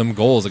some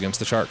goals against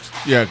the Sharks.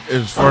 Yeah,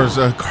 as far as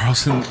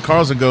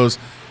Karlsson goes,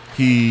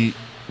 he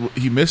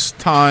missed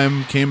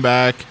time, came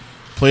back,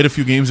 played a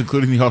few games,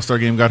 including the All-Star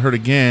game, got hurt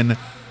again.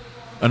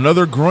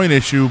 Another groin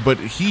issue, but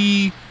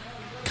he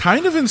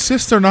kind of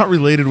insists they're not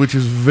related, which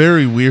is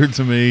very weird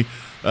to me.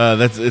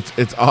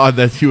 It's odd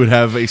that you would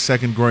have a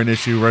second groin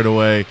issue right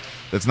away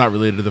that's not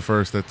related to the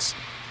first. That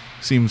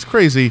seems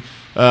crazy.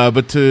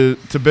 But to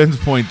Ben's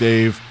point,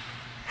 Dave,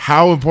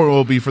 how important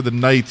will it be for the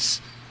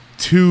Knights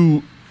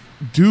to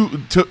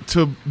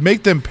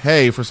make them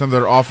pay for some of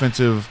their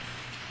offensive,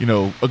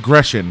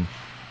 aggression,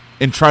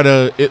 and try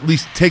to at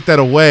least take that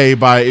away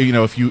by,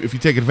 if you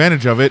take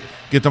advantage of it,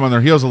 get them on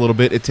their heels a little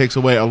bit, it takes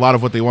away a lot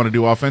of what they want to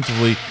do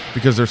offensively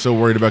because they're so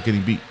worried about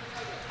getting beat.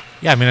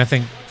 Yeah, I mean, I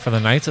think for the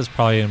Knights it's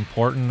probably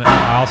important.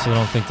 I also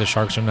don't think the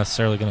Sharks are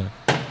necessarily going to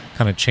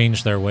kind of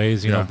change their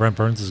ways. You know, Brent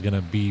Burns is going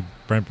to be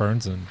Brent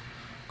Burns, and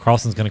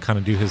Karlsson's going to kind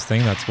of do his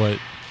thing. That's what,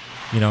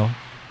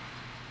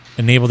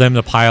 enabled them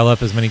to pile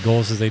up as many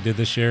goals as they did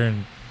this year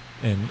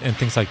and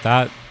things like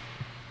that.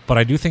 But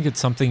I do think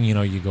it's something,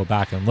 you go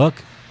back and look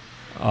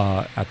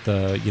at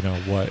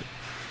the,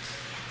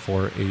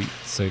 4, 8,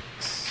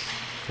 6,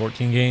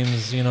 14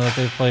 games, that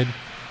they've played.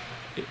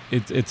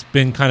 It's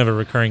been kind of a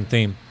recurring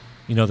theme,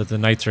 that the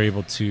Knights are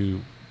able to,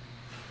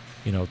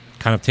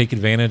 kind of take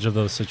advantage of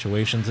those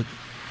situations.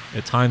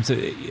 At times,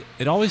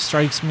 it always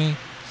strikes me,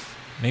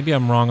 maybe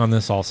I'm wrong on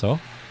this also,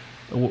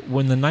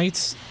 when the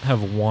Knights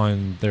have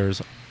won,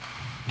 there's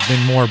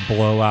been more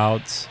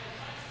blowouts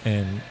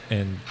and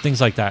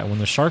things like that. When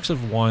the Sharks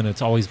have won,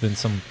 it's always been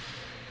some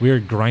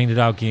weird grinded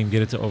out game,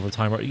 get it to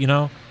overtime.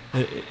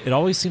 It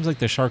always seems like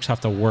the Sharks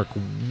have to work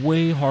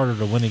way harder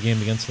to win a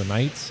game against the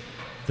Knights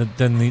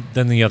than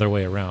the other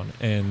way around.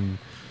 And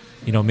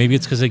maybe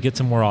it's because they get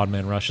some more odd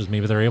man rushes.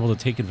 Maybe they're able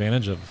to take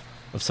advantage of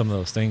some of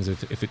those things.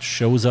 If it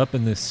shows up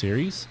in this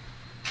series,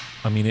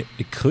 I mean,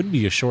 it could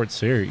be a short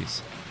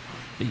series.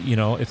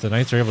 If the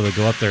Knights are able to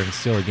go up there and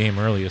steal a game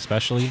early,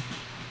 especially,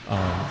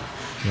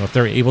 if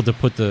they're able to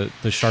put the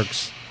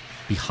Sharks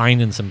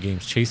behind in some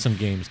games, chase some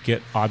games,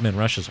 get odd man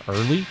rushes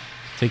early,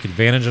 take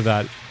advantage of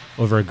that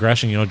over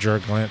aggression.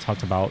 Gerard Gallant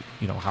talked about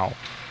how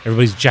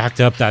everybody's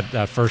jacked up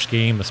that first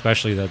game,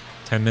 especially the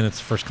 10 minutes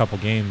first couple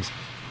games.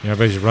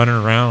 Everybody's running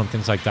around,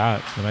 things like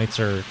that. The Knights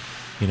are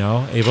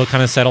able to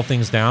kind of settle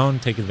things down,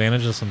 take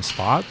advantage of some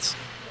spots.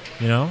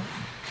 I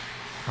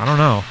don't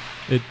know.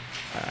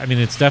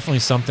 It's definitely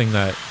something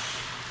that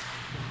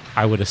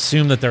I would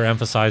assume that they're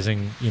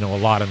emphasizing, a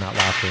lot in that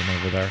locker room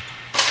over there.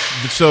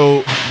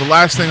 So the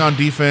last thing on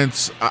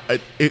defense,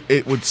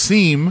 it would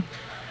seem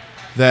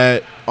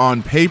that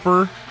on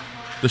paper,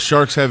 the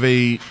Sharks have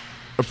a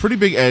pretty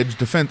big edge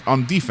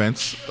on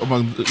defense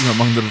among the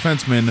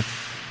defensemen,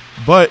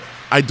 but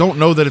I don't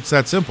know that it's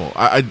that simple.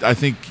 I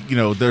think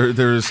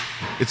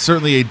it's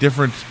certainly a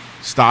different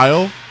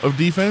style of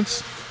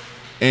defense,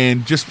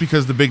 and just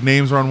because the big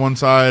names are on one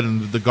side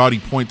and the gaudy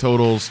point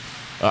totals,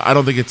 I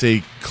don't think it's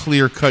a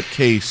clear-cut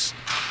case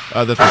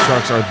that the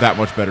Sharks are that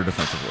much better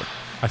defensively.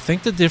 I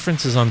think the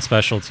difference is on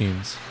special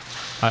teams,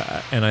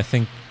 and I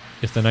think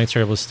if the Knights are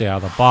able to stay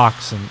out of the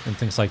box and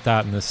things like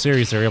that in this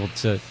series, they're able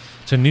to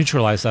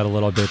neutralize that a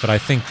little bit. But I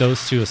think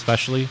those two,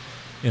 especially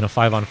in a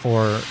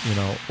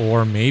 5-on-4,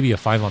 or maybe a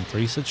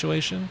 5-on-3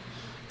 situation,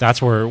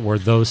 that's where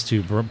those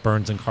two,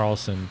 Burns and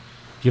Karlsson,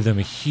 give them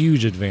a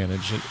huge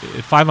advantage. At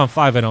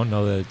 5-on-5, I don't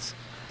know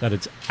that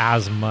it's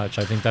as much.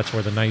 I think that's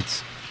where the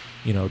Knights,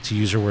 to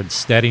use your word,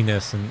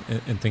 steadiness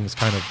and things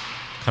kind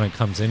of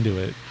comes into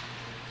it.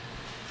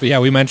 But yeah,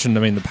 we mentioned,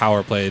 the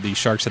power play. The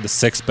Sharks had the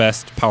 6th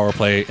best power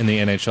play in the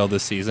NHL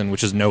this season,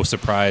 which is no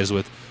surprise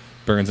with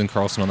Burns and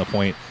Karlsson on the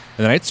point.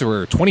 and the Knights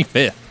were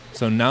 25th,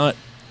 so not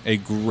a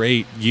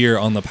great year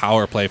on the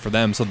power play for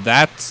them. So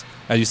that's,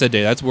 as you said,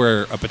 Dave, that's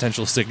where a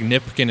potential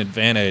significant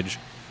advantage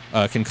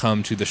can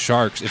come to the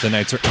Sharks if the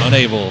Knights are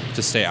unable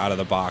to stay out of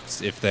the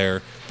box. If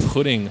they're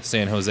putting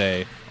San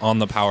Jose on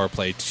the power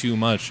play too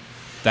much,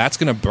 that's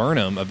going to burn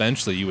them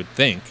eventually, you would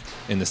think,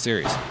 in the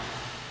series.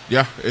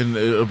 Yeah, and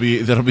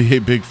that'll be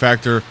a big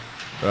factor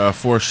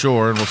for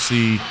sure, and we'll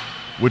see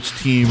which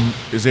team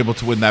is able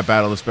to win that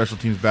battle. The special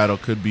teams battle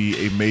could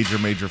be a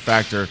major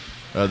factor.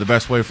 The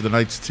best way for the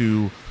Knights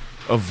to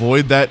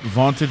avoid that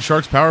vaunted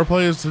Sharks power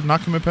play is to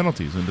not commit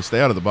penalties and to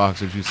stay out of the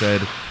box, as you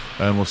said,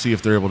 and we'll see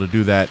if they're able to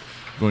do that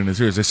going into the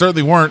series. They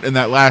certainly weren't in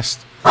that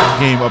last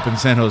game up in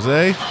San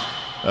Jose,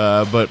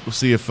 but we'll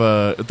see if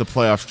the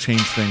playoffs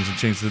change things and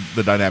change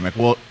the dynamic.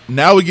 Well,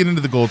 now we get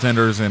into the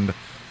goaltenders, and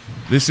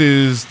this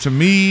is, to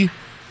me,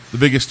 the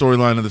biggest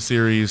storyline of the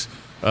series.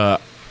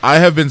 I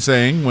have been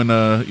saying when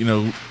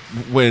I'm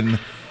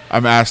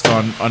asked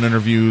on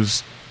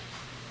interviews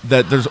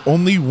that there's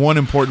only one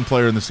important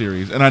player in the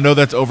series, and I know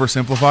that's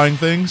oversimplifying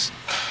things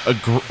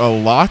a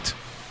lot,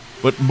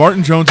 but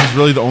Martin Jones is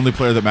really the only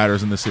player that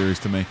matters in this series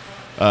to me.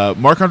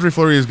 Marc-Andre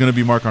Fleury is going to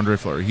be Marc-Andre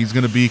Fleury. He's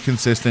going to be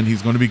consistent.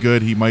 He's going to be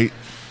good. He might,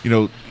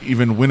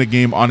 even win a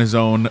game on his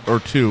own or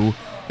two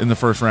in the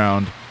first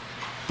round.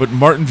 But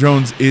Martin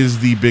Jones is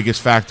the biggest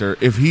factor.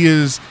 If he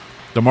is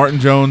the Martin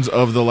Jones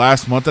of the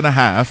last month and a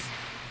half,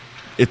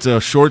 it's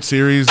a short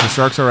series. The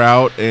Sharks are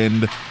out,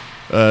 and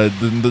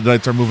the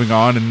Knights are moving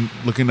on and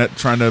looking at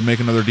trying to make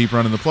another deep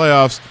run in the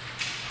playoffs.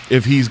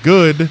 If he's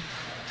good,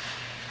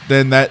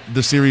 then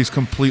the series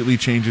completely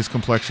changes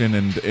complexion,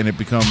 and it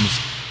becomes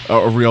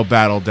a real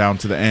battle down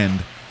to the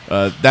end.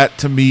 That,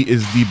 to me,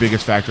 is the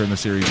biggest factor in the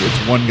series.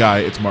 It's one guy.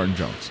 It's Martin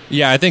Jones.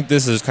 Yeah, I think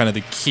this is kind of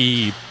the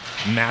key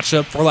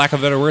matchup, for lack of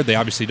a better word. They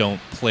obviously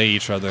don't play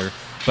each other,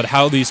 but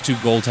how these two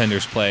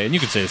goaltenders play, and you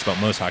could say this about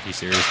most hockey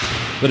series,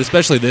 but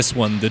especially this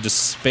one, the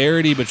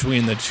disparity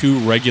between the two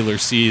regular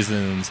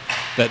seasons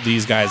that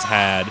these guys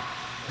had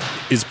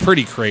is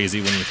pretty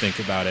crazy when you think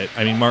about it.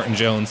 I mean, Martin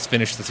Jones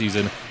finished the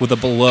season with a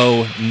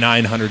below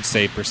 900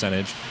 save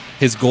percentage.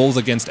 His goals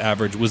against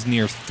average was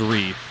near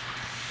 3.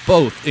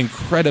 Both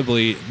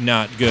incredibly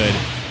not good.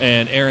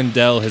 And Aaron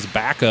Dell, his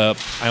backup,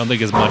 I don't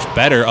think is much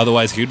better.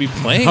 Otherwise, he would be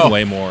playing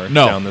way more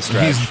down the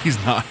stretch. He's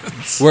not.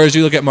 Whereas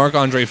you look at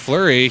Marc-Andre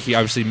Fleury, he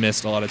obviously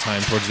missed a lot of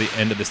time towards the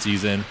end of the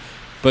season.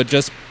 But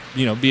just,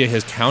 via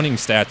his counting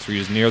stats, where he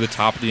was near the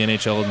top of the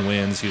NHL in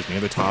wins, he was near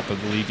the top of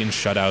the league in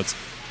shutouts.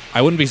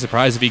 I wouldn't be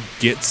surprised if he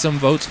gets some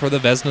votes for the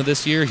Vezina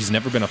this year. He's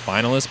never been a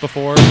finalist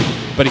before,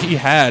 but he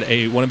had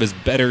one of his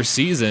better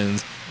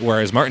seasons,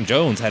 whereas Martin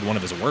Jones had one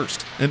of his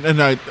worst.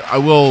 And I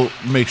will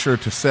make sure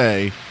to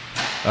say,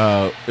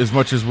 as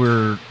much as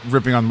we're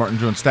ripping on Martin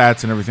Jones'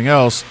 stats and everything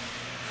else,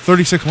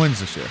 36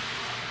 wins this year,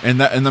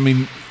 and I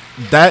mean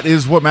that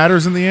is what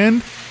matters in the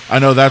end. I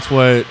know that's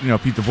what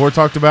Pete DeBoer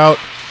talked about.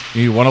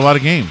 He won a lot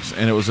of games,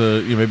 and it was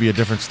maybe a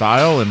different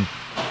style, and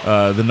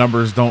the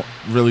numbers don't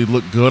really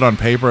look good on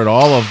paper at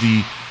all. Of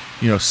the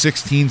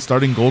 16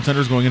 starting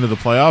goaltenders going into the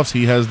playoffs,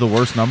 he has the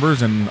worst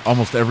numbers in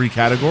almost every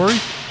category.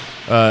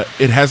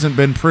 It hasn't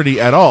been pretty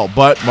at all,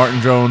 but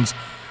Martin Jones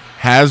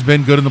has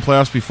been good in the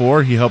playoffs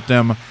before. He helped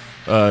them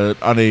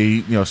on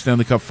a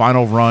Stanley Cup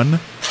final run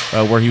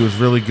where he was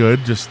really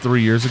good just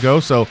 3 years ago.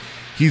 So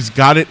he's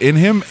got it in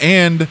him,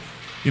 and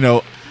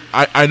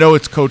I know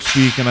it's coach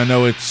speak, and I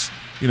know it's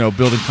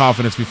building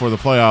confidence before the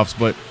playoffs,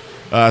 but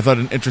I thought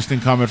an interesting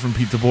comment from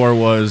Pete DeBoer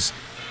was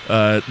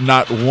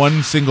not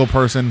one single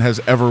person has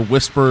ever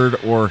whispered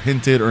or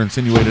hinted or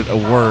insinuated a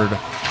word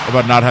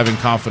about not having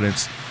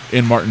confidence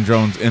in Martin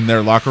Jones in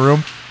their locker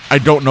room. I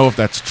don't know if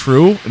that's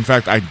true. In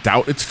fact, I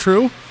doubt it's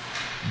true.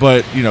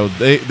 But,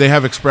 they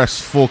have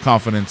expressed full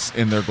confidence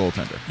in their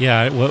goaltender.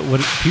 Yeah, what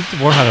Pete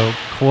DeBoer had a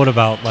quote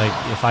about,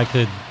 if I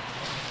could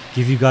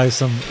give you guys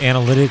some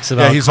analytics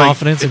about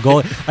confidence and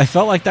goal. I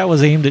felt like that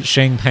was aimed at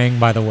Sheng Peng,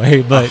 by the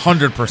way. But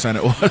 100%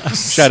 it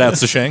was. Shout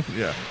outs to Sheng.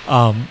 Yeah.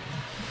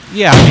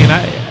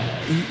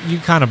 You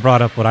kind of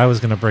brought up what I was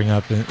going to bring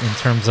up in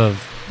terms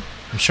of,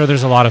 I'm sure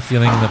there's a lot of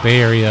feeling in the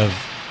Bay Area of,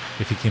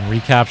 if he can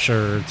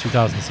recapture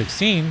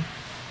 2016,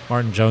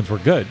 Martin Jones, we're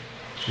good.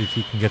 If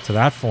he can get to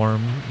that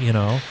form,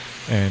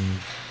 and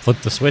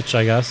flip the switch,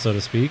 I guess, so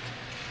to speak,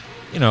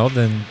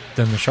 then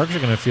the Sharks are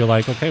going to feel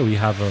like, okay, we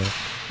have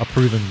a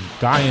proven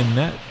guy in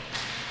net.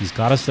 He's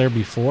got us there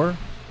before.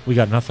 We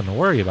got nothing to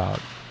worry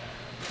about.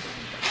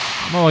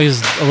 I'm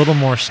always a little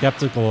more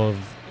skeptical of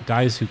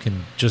guys who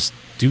can just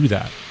do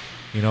that.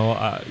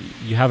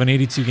 You have an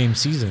 82-game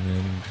season,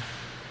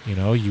 and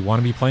you want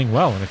to be playing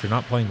well. And if you're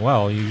not playing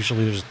well,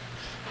 usually there's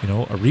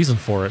a reason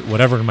for it,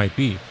 whatever it might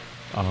be.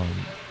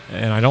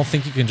 And I don't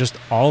think you can just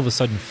all of a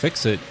sudden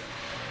fix it,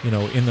 in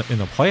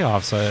the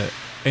playoffs.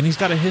 And he's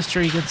got a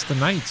history against the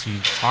Knights. He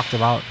talked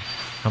about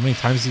how many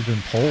times he's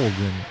been pulled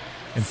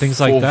and things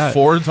like that.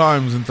 4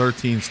 times in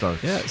 13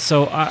 starts. Yeah.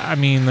 So I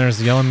mean, there's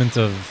the element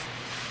of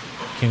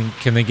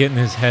can they get in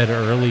his head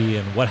early,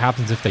 and what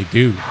happens if they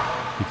do?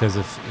 Because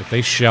if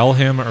they shell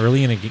him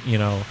early in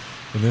in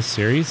this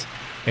series,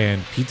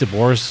 and Pete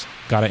DeBoer's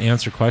got to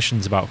answer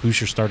questions about who's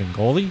your starting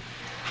goalie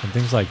and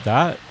things like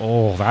that.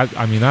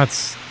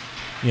 That's,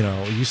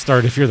 you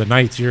start, if you're the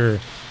Knights, you're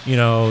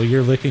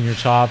licking your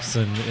chops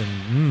and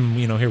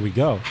here we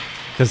go.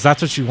 Because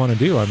that's what you want to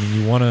do. I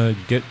mean, you want to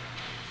get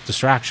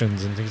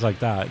distractions and things like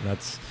that. And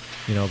that's,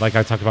 like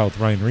I talked about with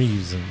Ryan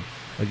Reeves, and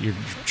you're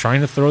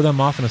trying to throw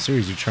them off in a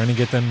series. You're trying to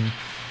get them,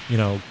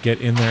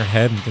 get in their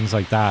head and things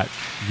like that.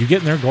 You get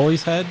in their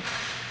goalie's head,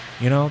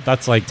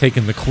 that's like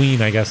taking the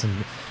queen, I guess,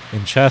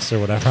 in chess or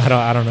whatever.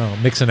 I don't know.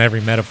 Mixing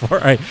every metaphor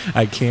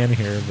I can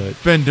here.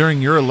 But Ben,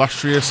 during your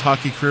illustrious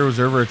hockey career, was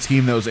there ever a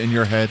team that was in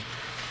your head?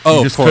 Oh,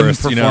 you just of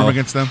course. Couldn't perform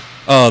against them?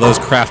 Oh, those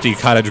crafty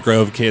Cottage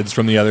Grove kids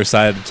from the other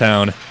side of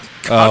town.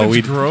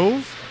 Cottage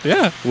Grove?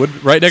 Yeah,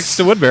 right next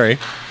to Woodbury.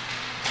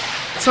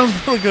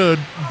 Sounds like a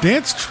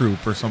dance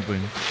troupe or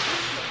something.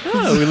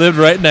 Yeah, we lived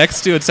right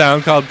next to a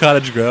town called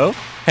Cottage Grove.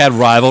 Had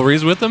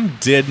rivalries with them.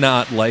 Did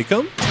not like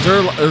them.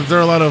 Is there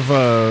a lot of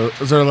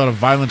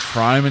violent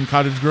crime in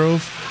Cottage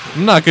Grove?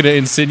 I'm not going to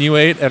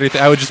insinuate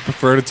everything. I would just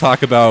prefer to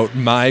talk about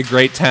my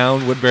great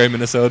town, Woodbury,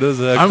 Minnesota's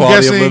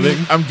quality of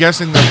living. I'm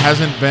guessing there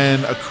hasn't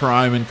been a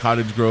crime in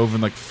Cottage Grove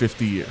in like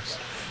 50 years.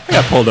 I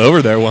got pulled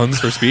over there once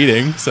for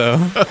speeding, so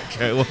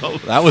okay, well,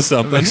 that was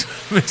something.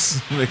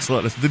 Makes a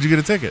lot of sense. Did you get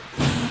a ticket?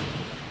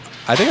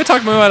 I think I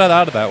talked my way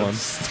out of that one.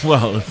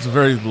 Well, it's a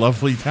very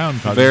lovely town.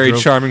 Cottage very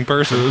Grove. Charming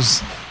person. It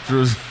was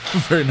a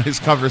very nice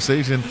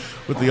conversation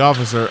with the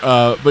officer.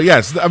 But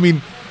yes, I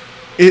mean,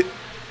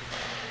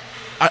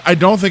 I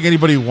don't think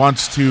anybody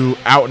wants to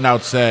out and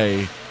out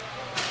say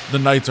the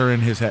Knights are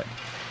in his head.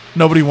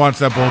 Nobody wants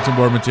that bulletin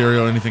board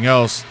material or anything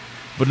else,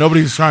 but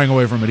nobody's shying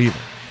away from it either.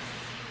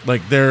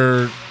 Like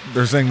they're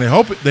saying they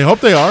hope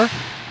they are.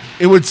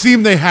 It would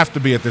seem they have to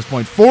be at this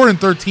point.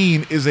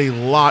 4-13 is a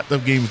lot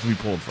of games to be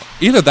pulled from.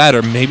 Either that,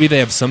 or maybe they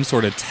have some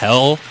sort of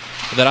tell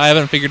that I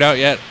haven't figured out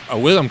yet.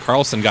 William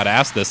Karlsson got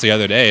asked this the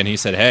other day, and he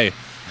said, "Hey,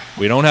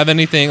 we don't have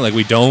anything. Like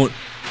we don't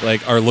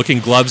are looking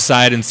glove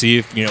side and see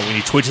if when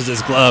he twitches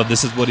his glove,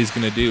 this is what he's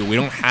going to do. We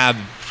don't have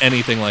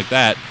anything like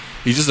that.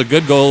 He's just a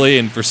good goalie,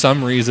 and for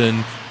some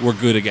reason, we're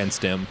good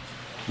against him."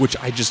 Which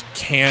I just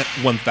can't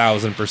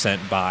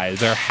 1,000% buy.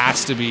 There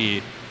has to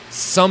be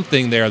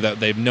something there that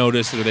they've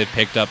noticed or they've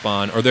picked up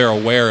on or they're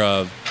aware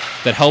of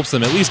that helps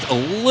them at least a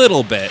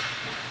little bit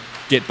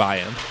get by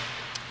him.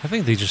 I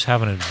think they just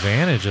have an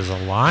advantage as a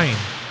line,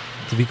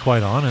 to be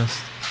quite honest.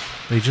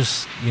 They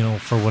just,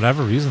 for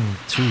whatever reason,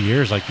 2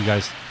 years, like you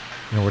guys,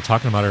 were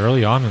talking about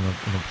early on in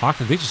the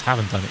pocket, they just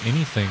haven't done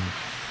anything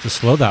to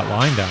slow that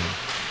line down.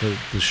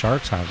 The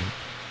Sharks haven't.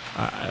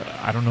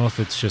 I don't know if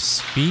it's just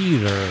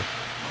speed or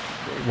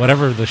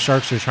whatever the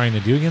Sharks are trying to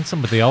do against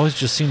them, but they always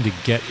just seem to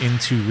get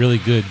into really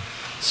good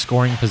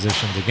scoring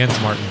positions against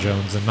Martin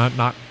Jones, and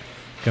not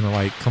going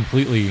to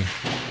completely,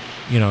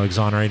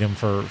 exonerate him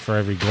for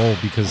every goal,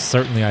 because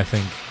certainly I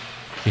think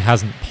he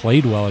hasn't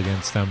played well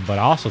against them, but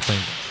I also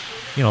think,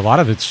 a lot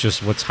of it's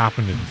just what's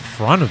happened in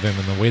front of him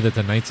and the way that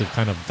the Knights have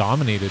kind of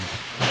dominated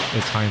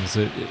at times.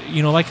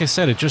 Like I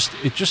said, it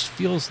just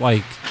feels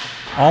like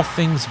all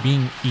things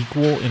being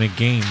equal in a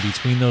game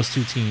between those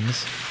two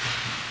teams,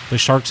 the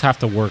Sharks have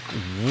to work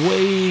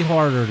way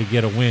harder to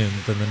get a win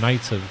than the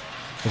Knights have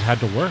had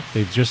to work.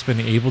 They've just been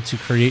able to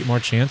create more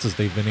chances.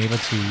 They've been able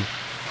to,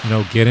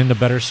 get into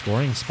better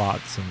scoring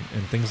spots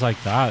and things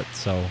like that.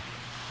 So,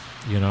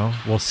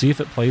 we'll see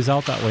if it plays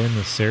out that way in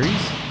the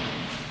series.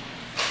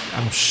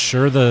 I'm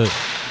sure the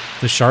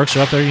Sharks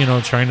are up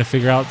there, trying to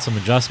figure out some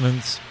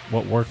adjustments,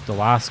 what worked the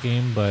last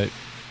game, but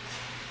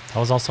that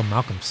was also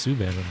Malcolm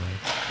Subban in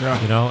there.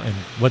 Yeah. And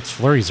what's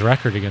Fleury's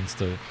record against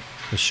the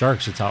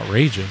Sharks? It's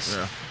outrageous.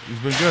 Yeah. He's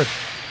been good.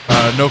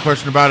 No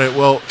question about it.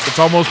 Well, it's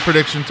almost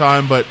prediction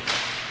time, but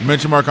you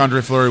mentioned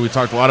Marc-Andre Fleury. We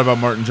talked a lot about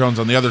Martin Jones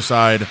on the other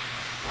side.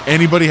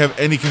 Anybody have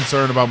any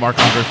concern about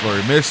Marc-Andre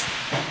Fleury? Missed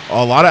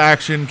a lot of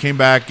action, came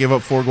back, gave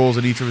up 4 goals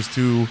in each of his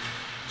 2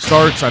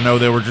 starts. I know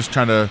they were just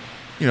trying to,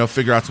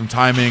 figure out some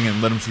timing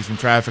and let him see some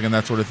traffic and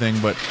that sort of thing,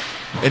 but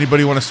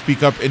anybody want to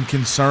speak up in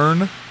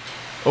concern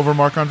over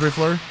Marc-Andre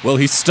Fleury? Well,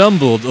 he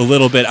stumbled a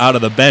little bit out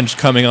of the bench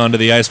coming onto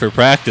the ice for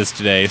practice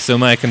today, so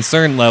my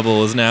concern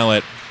level is now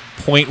at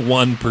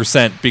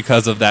 0.1%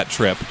 because of that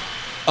trip.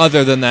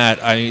 Other than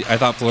that, I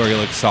thought Fleury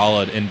looked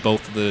solid in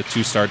both of the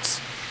 2 starts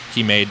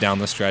he made down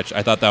the stretch.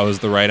 I thought that was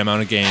the right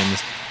amount of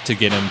games to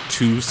get him.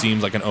 2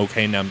 seems like an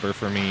okay number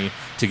for me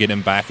to get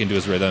him back into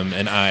his rhythm,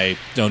 and I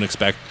don't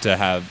expect to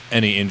have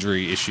any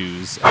injury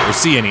issues or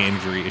see any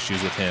injury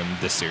issues with him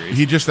this series.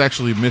 He just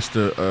actually missed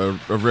a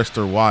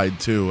wrister wide,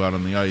 too, out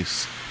on the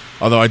ice.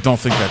 Although I don't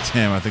think that's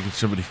him. I think it's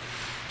somebody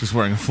just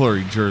wearing a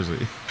Fleury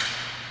jersey.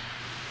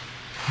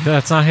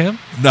 That's not him?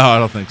 No, I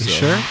don't think so. You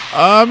sure?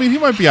 He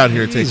might be out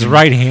here taking... He's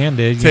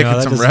right-handed.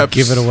 Taking some reps.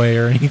 Give it away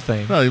or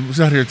anything. No,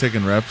 he's out here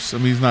taking reps.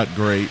 He's not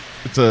great.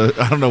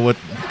 I don't know what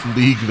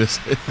league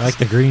this is. I like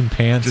the green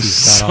pants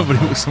just he's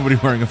got somebody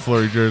wearing a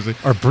Fleury jersey.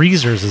 Or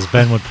breezers, as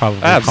Ben would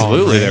probably Absolutely,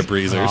 call them. they're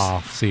breezers.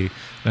 Oh, see.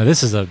 Now,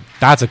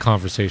 that's a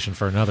conversation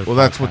for another podcast.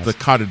 That's what the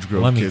Cottage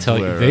Grove Let me kids tell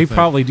you, wear. they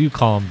probably do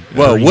call them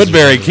Well, breezers.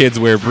 Woodbury kids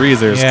wear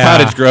breezers. Yeah.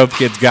 Cottage Grove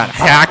kids got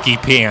hockey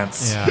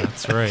pants. Yeah,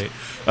 that's right.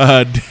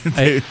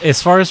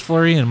 As far as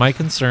Fleury and my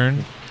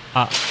concern,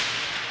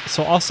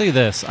 so I'll say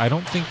this: I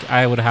don't think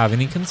I would have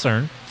any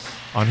concern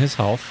on his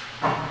health,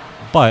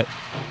 but,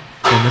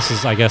 and this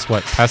is, I guess,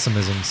 what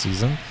pessimism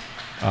season.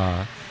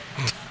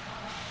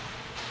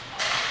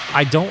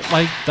 I don't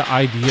like the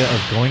idea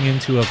of going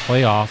into a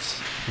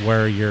playoffs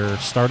where your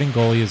starting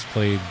goalie has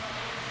played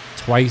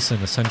twice in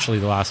essentially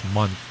the last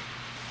month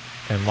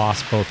and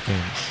lost both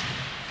games.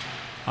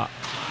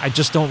 I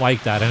just don't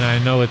like that, and I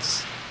know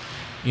it's,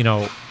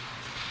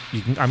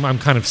 I'm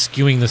kind of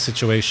skewing the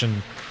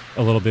situation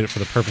a little bit for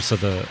the purpose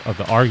of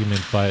the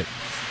argument, but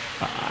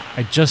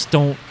I just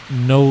don't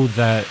know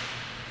that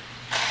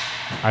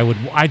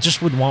I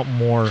just would want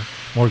more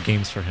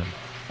games for him.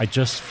 I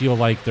just feel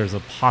like there's a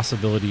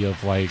possibility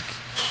of like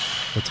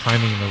the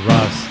timing and the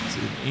rust,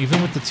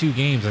 even with the 2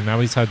 games, and now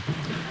he's had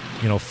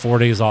 4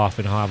 days off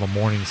and he'll have a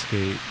morning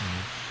skate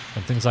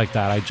and things like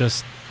that. I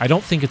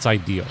don't think it's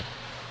ideal.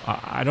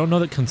 I don't know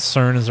that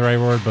concern is the right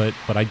word,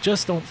 but I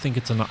just don't think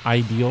it's an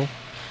ideal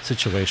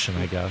situation,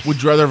 I guess.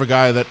 Would you rather have a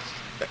guy that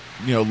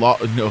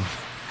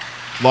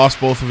lost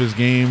both of his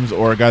games,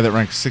 or a guy that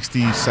ranked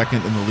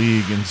 62nd in the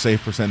league in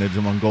save percentage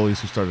among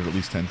goalies who started at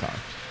least 10 times?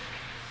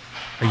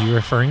 Are you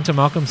referring to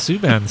Malcolm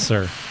Subban,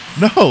 sir?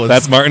 No,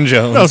 that's Martin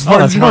Jones. No, it's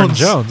Martin Jones. Martin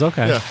Jones.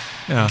 Okay.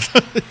 Yeah.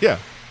 Yeah.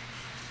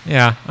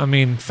 Yeah. I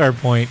mean, fair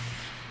point.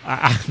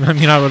 I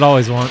mean, I would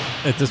always want,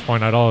 at this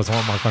point, I'd always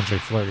want Marc-Andre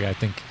Fleury. I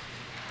think,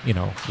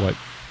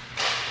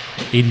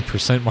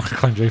 80%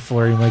 Marc-Andre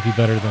Fleury might be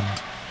better than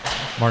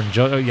Martin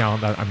Jones. Okay,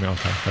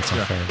 that's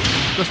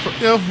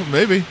unfair.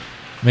 Maybe.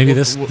 Maybe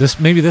this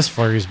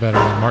Fleury is better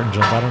than Martin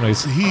Jones. I don't know.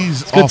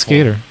 He's a good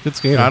skater. Good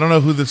skater. I don't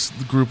know who this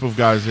group of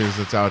guys is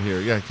that's out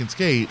here. Yeah, he can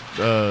skate.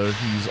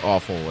 He's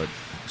awful at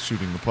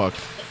shooting the puck.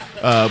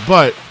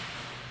 But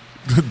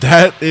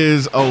that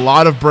is a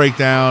lot of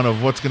breakdown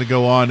of what's going to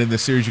go on in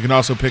this series. You can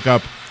also pick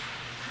up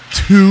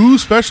 2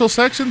 special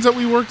sections that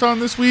we worked on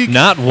this week.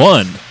 Not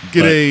one,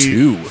 Get but a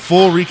 2.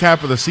 full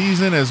recap of the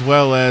season as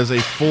well as a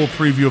full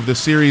preview of the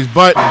series.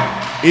 But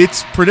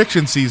it's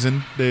prediction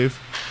season, Dave.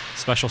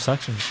 Special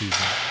section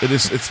season.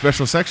 It's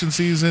special section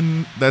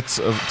season. That's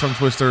a tongue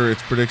twister.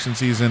 It's prediction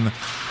season.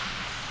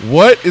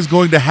 What is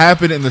going to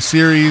happen in the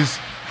series?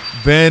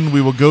 Ben,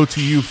 we will go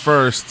to you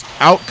first.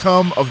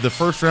 Outcome of the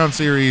first round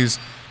series,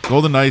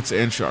 Golden Knights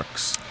and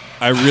Sharks.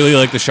 I really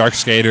like the Sharks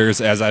skaters,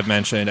 as I've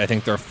mentioned. I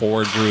think their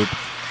forward group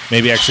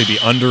maybe actually be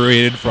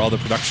underrated for all the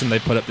production they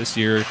put up this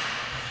year.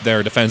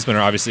 Their defensemen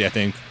are obviously, I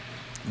think,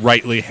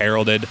 rightly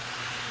heralded.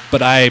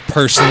 But I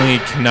personally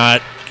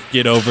cannot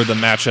get over the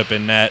matchup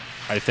in net.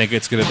 I think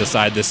it's going to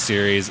decide this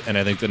series, and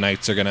I think the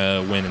Knights are going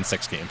to win in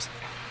 6 games.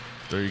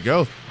 There you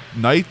go.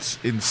 Knights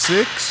in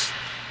 6.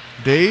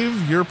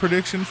 Dave, your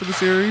prediction for the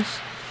series?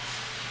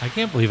 I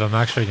can't believe I'm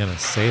actually going to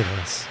say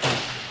this.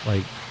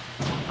 Like,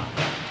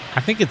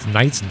 I think it's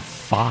Knights in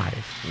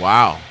 5.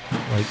 Wow.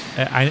 Like,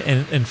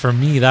 and for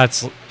me,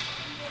 that's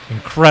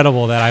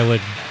incredible that I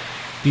would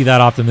be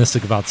that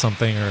optimistic about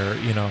something, or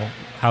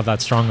have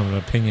that strong of an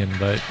opinion.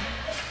 But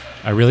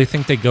I really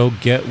think they go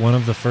get one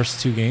of the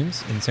first 2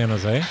 games in San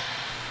Jose.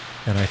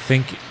 And I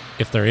think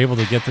if they're able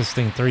to get this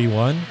thing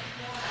 3-1,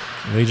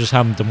 they just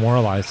have them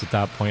demoralized at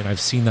that point.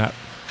 I've seen that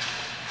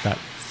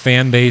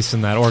fan base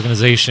and that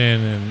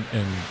organization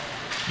and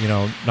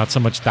not so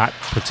much that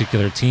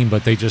particular team,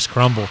 but they just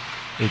crumble.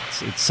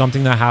 It's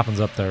something that happens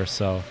up there.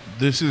 So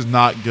this is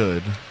not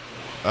good.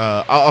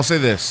 I'll say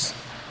this.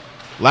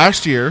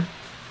 Last year,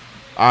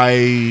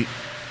 I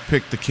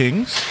picked the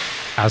Kings.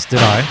 As did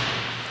I.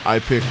 I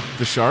picked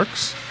the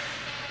Sharks.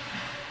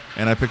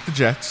 And I picked the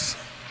Jets.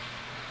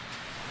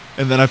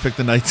 And then I picked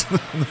the Knights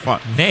in the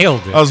final.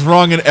 Nailed it. I was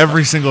wrong in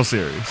every single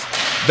series.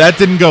 That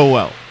didn't go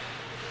well.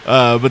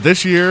 But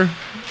this year,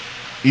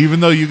 even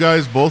though you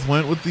guys both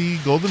went with the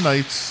Golden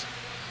Knights,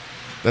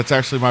 that's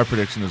actually my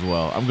prediction as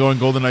well. I'm going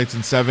Golden Knights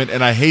in 7,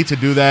 and I hate to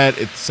do that.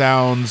 It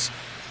sounds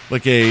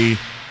like a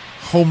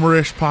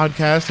homerish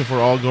podcast if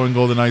we're all going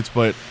Golden Knights,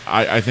 but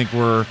I think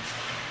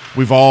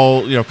we've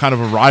all kind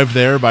of arrived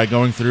there by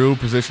going through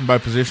position by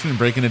position and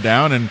breaking it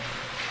down, and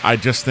I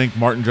just think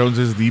Martin Jones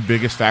is the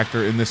biggest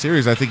factor in this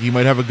series. I think he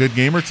might have a good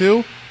game or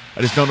 2.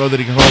 I just don't know that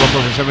he can hold up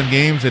over 7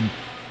 games, and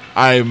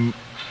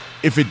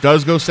if it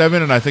does go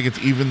 7, and I think it's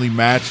evenly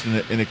matched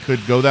and it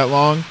could go that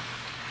long,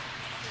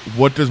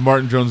 what does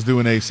Martin Jones do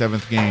in a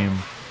 7th game?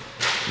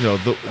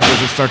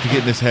 Does it start to get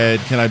in his head?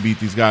 Can I beat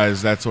these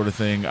guys? That sort of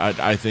thing.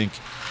 I think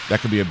that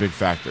could be a big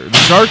factor. The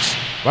Sharks,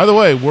 by the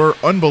way, were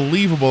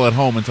unbelievable at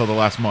home until the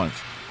last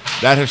month.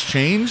 That has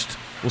changed.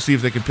 We'll see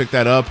if they can pick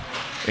that up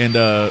and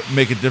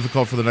make it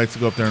difficult for the Knights to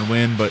go up there and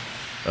win. But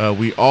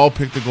we all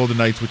picked the Golden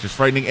Knights, which is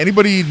frightening.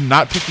 Anybody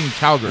not picking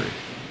Calgary?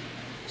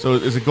 So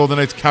is it Golden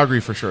Knights Calgary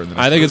for sure?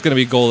 I think it's going to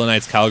be Golden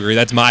Knights Calgary.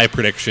 That's my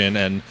prediction,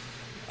 and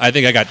I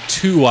think I got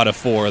 2 out of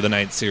 4 of the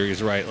Knights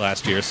series right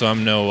last year. So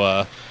I'm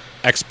no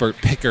expert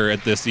picker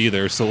at this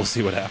either. So we'll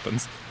see what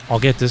happens. I'll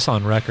get this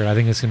on record. I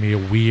think it's going to be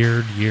a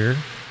weird year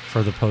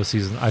for the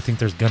postseason. I think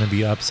there's going to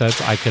be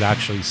upsets. I could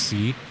actually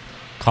see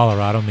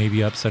Colorado maybe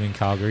upsetting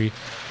Calgary.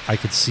 I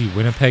could see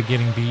Winnipeg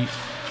getting beat.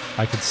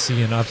 I could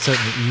see an upset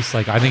in the East.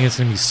 Like, I think it's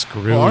going to be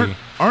screwy. Well,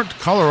 aren't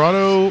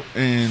Colorado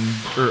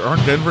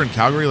aren't Denver and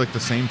Calgary like the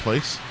same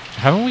place?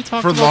 Haven't we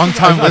talked for about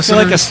long-time listeners? I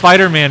feel like a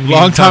Spider-Man meme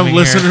long-time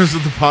listeners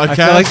of the podcast. I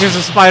feel like there's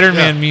a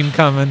Spider-Man meme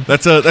coming.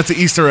 That's an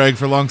Easter egg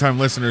for long-time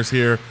listeners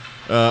here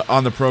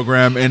on the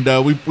program. And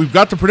we've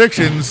got the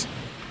predictions.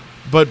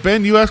 But,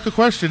 Ben, you asked a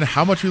question.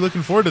 How much are you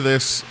looking forward to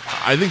this?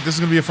 I think this is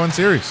going to be a fun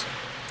series.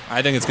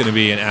 I think it's going to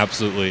be an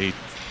absolutely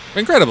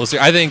incredible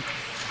series. I think,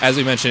 as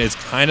we mentioned, it's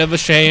kind of a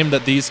shame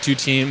that these two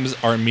teams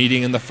are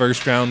meeting in the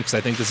first round because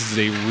I think this is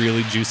a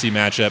really juicy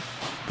matchup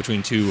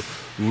between two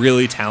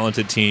really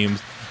talented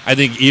teams. I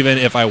think even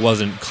if I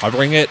wasn't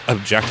covering it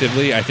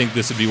objectively, I think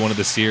this would be one of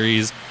the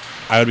series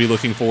I would be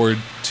looking forward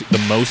to the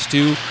most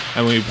to.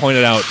 And we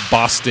pointed out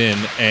Boston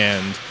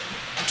and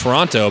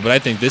Toronto, but I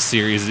think this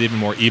series is even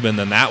more even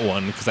than that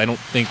one because I don't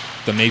think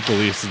the Maple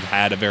Leafs have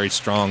had a very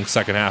strong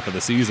second half of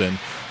the season.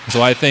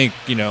 So I think,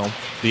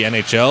 the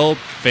NHL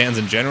fans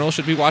in general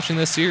should be watching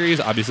this series.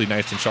 Obviously,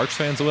 Knights and Sharks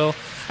fans will,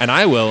 and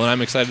I will, and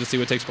I'm excited to see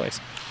what takes place.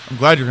 I'm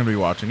glad you're going to be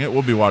watching it.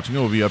 We'll be watching it.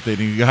 We'll be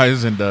updating you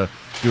guys and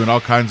doing all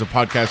kinds of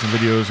podcasts and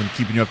videos and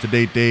keeping you up to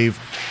date. Dave,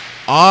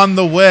 on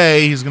the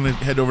way, he's going to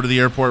head over to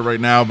the airport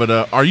right now, but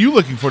are you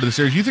looking forward to the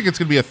series? You think it's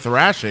going to be a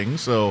thrashing,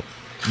 so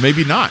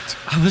maybe not.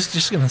 I was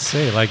just going to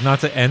say, not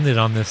to end it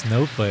on this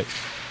note, but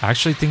I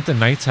actually think the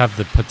Knights have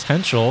the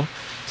potential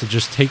to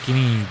just take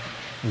any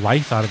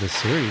life out of the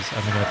series. I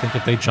mean, I think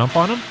if they jump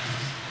on them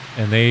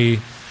and they,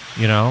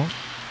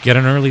 get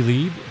an early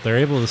lead, they're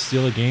able to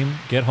steal a game,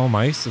 get home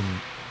ice,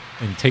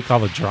 and take all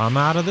the drama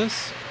out of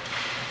this,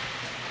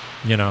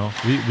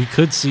 we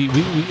could see,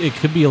 it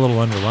could be a little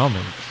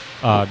underwhelming.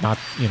 Not,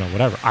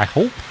 whatever. I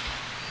hope,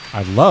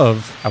 I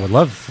would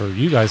love for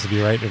you guys to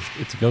be right. If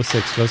it's go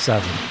 6, go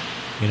 7,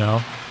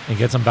 and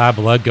get some bad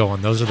blood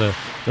going. Those are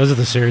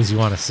the series you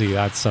want to see.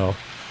 That's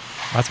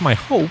my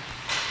hope.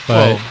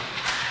 But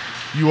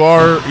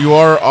well, you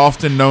are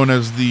often known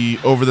as the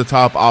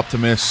over-the-top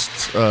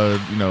optimist,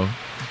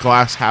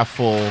 glass half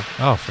full.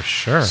 Oh, for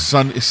sure.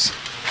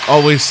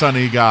 Always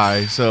sunny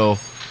guy. So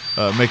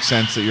makes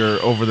sense that you're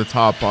over the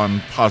top on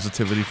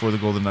positivity for the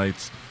Golden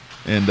Knights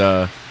and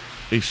a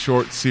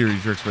short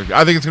series you're expecting.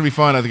 I think it's going to be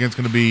fun. I think it's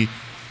going to be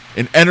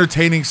an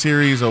entertaining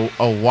series, a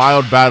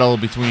wild battle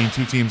between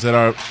two teams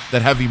that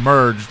have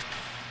emerged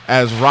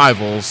as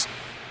rivals.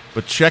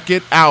 But check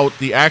it out.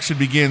 The action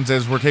begins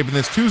as we're taping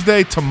this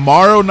Tuesday,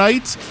 tomorrow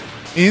night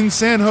in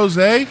San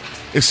Jose.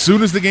 As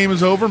soon as the game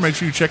is over, make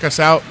sure you check us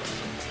out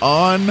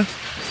online,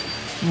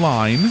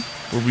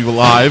 where we will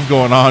live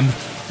going on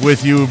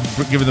with you,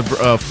 giving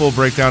the full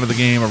breakdown of the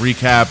game, a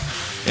recap,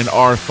 and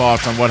our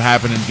thoughts on what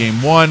happened in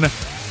Game 1.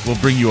 We'll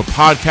bring you a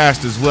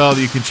podcast as well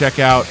that you can check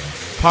out.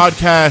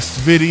 Podcasts,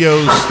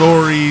 videos,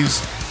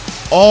 stories,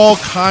 all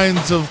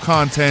kinds of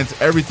content,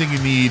 everything you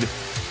need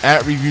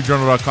at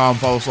reviewjournal.com.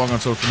 Follow us along on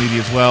social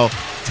media as well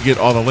to get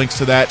all the links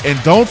to that.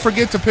 And don't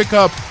forget to pick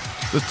up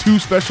the two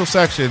special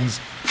sections,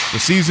 the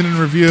season in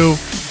review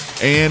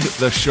and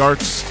the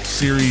Sharks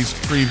series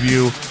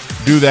preview.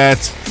 Do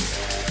that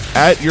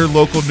at your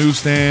local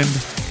newsstand.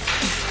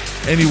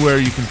 Anywhere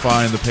you can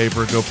find the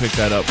paper, go pick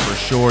that up for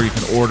sure. You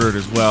can order it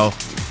as well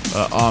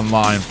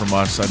online from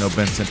us. I know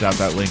Ben sent out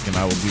that link, and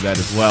I will do that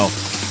as well.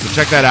 So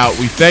check that out.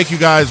 We thank you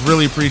guys.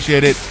 Really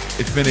appreciate it.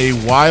 It's been a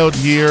wild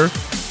year.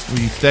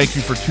 We thank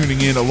you for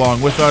tuning in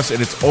along with us, and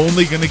it's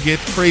only going to get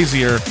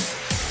crazier.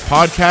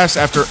 Podcasts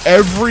after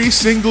every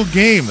single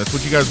game. That's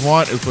what you guys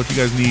want. It's what you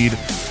guys need.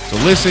 So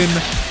listen,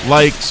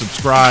 like,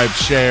 subscribe,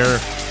 share,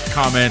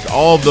 comment,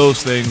 all of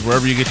those things,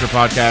 wherever you get your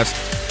podcast.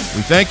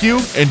 We thank you.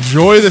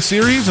 Enjoy the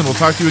series, and we'll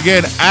talk to you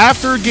again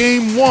after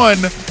Game 1,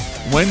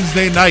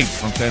 Wednesday night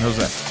from San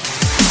Jose.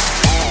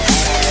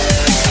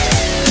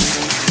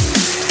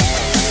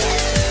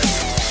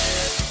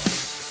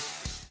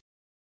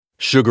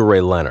 Sugar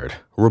Ray Leonard,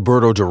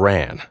 Roberto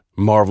Duran,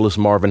 Marvelous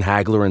Marvin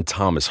Hagler, and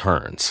Thomas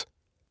Hearns.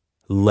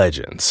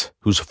 Legends,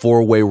 whose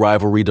four-way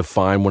rivalry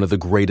defined one of the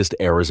greatest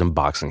eras in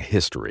boxing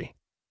history.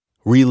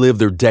 Relive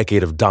their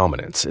decade of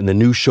dominance in the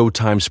new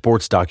Showtime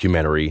sports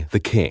documentary, The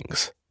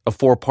Kings, a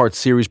 4-part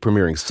series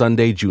premiering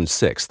Sunday, June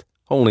 6th,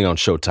 only on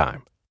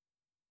Showtime.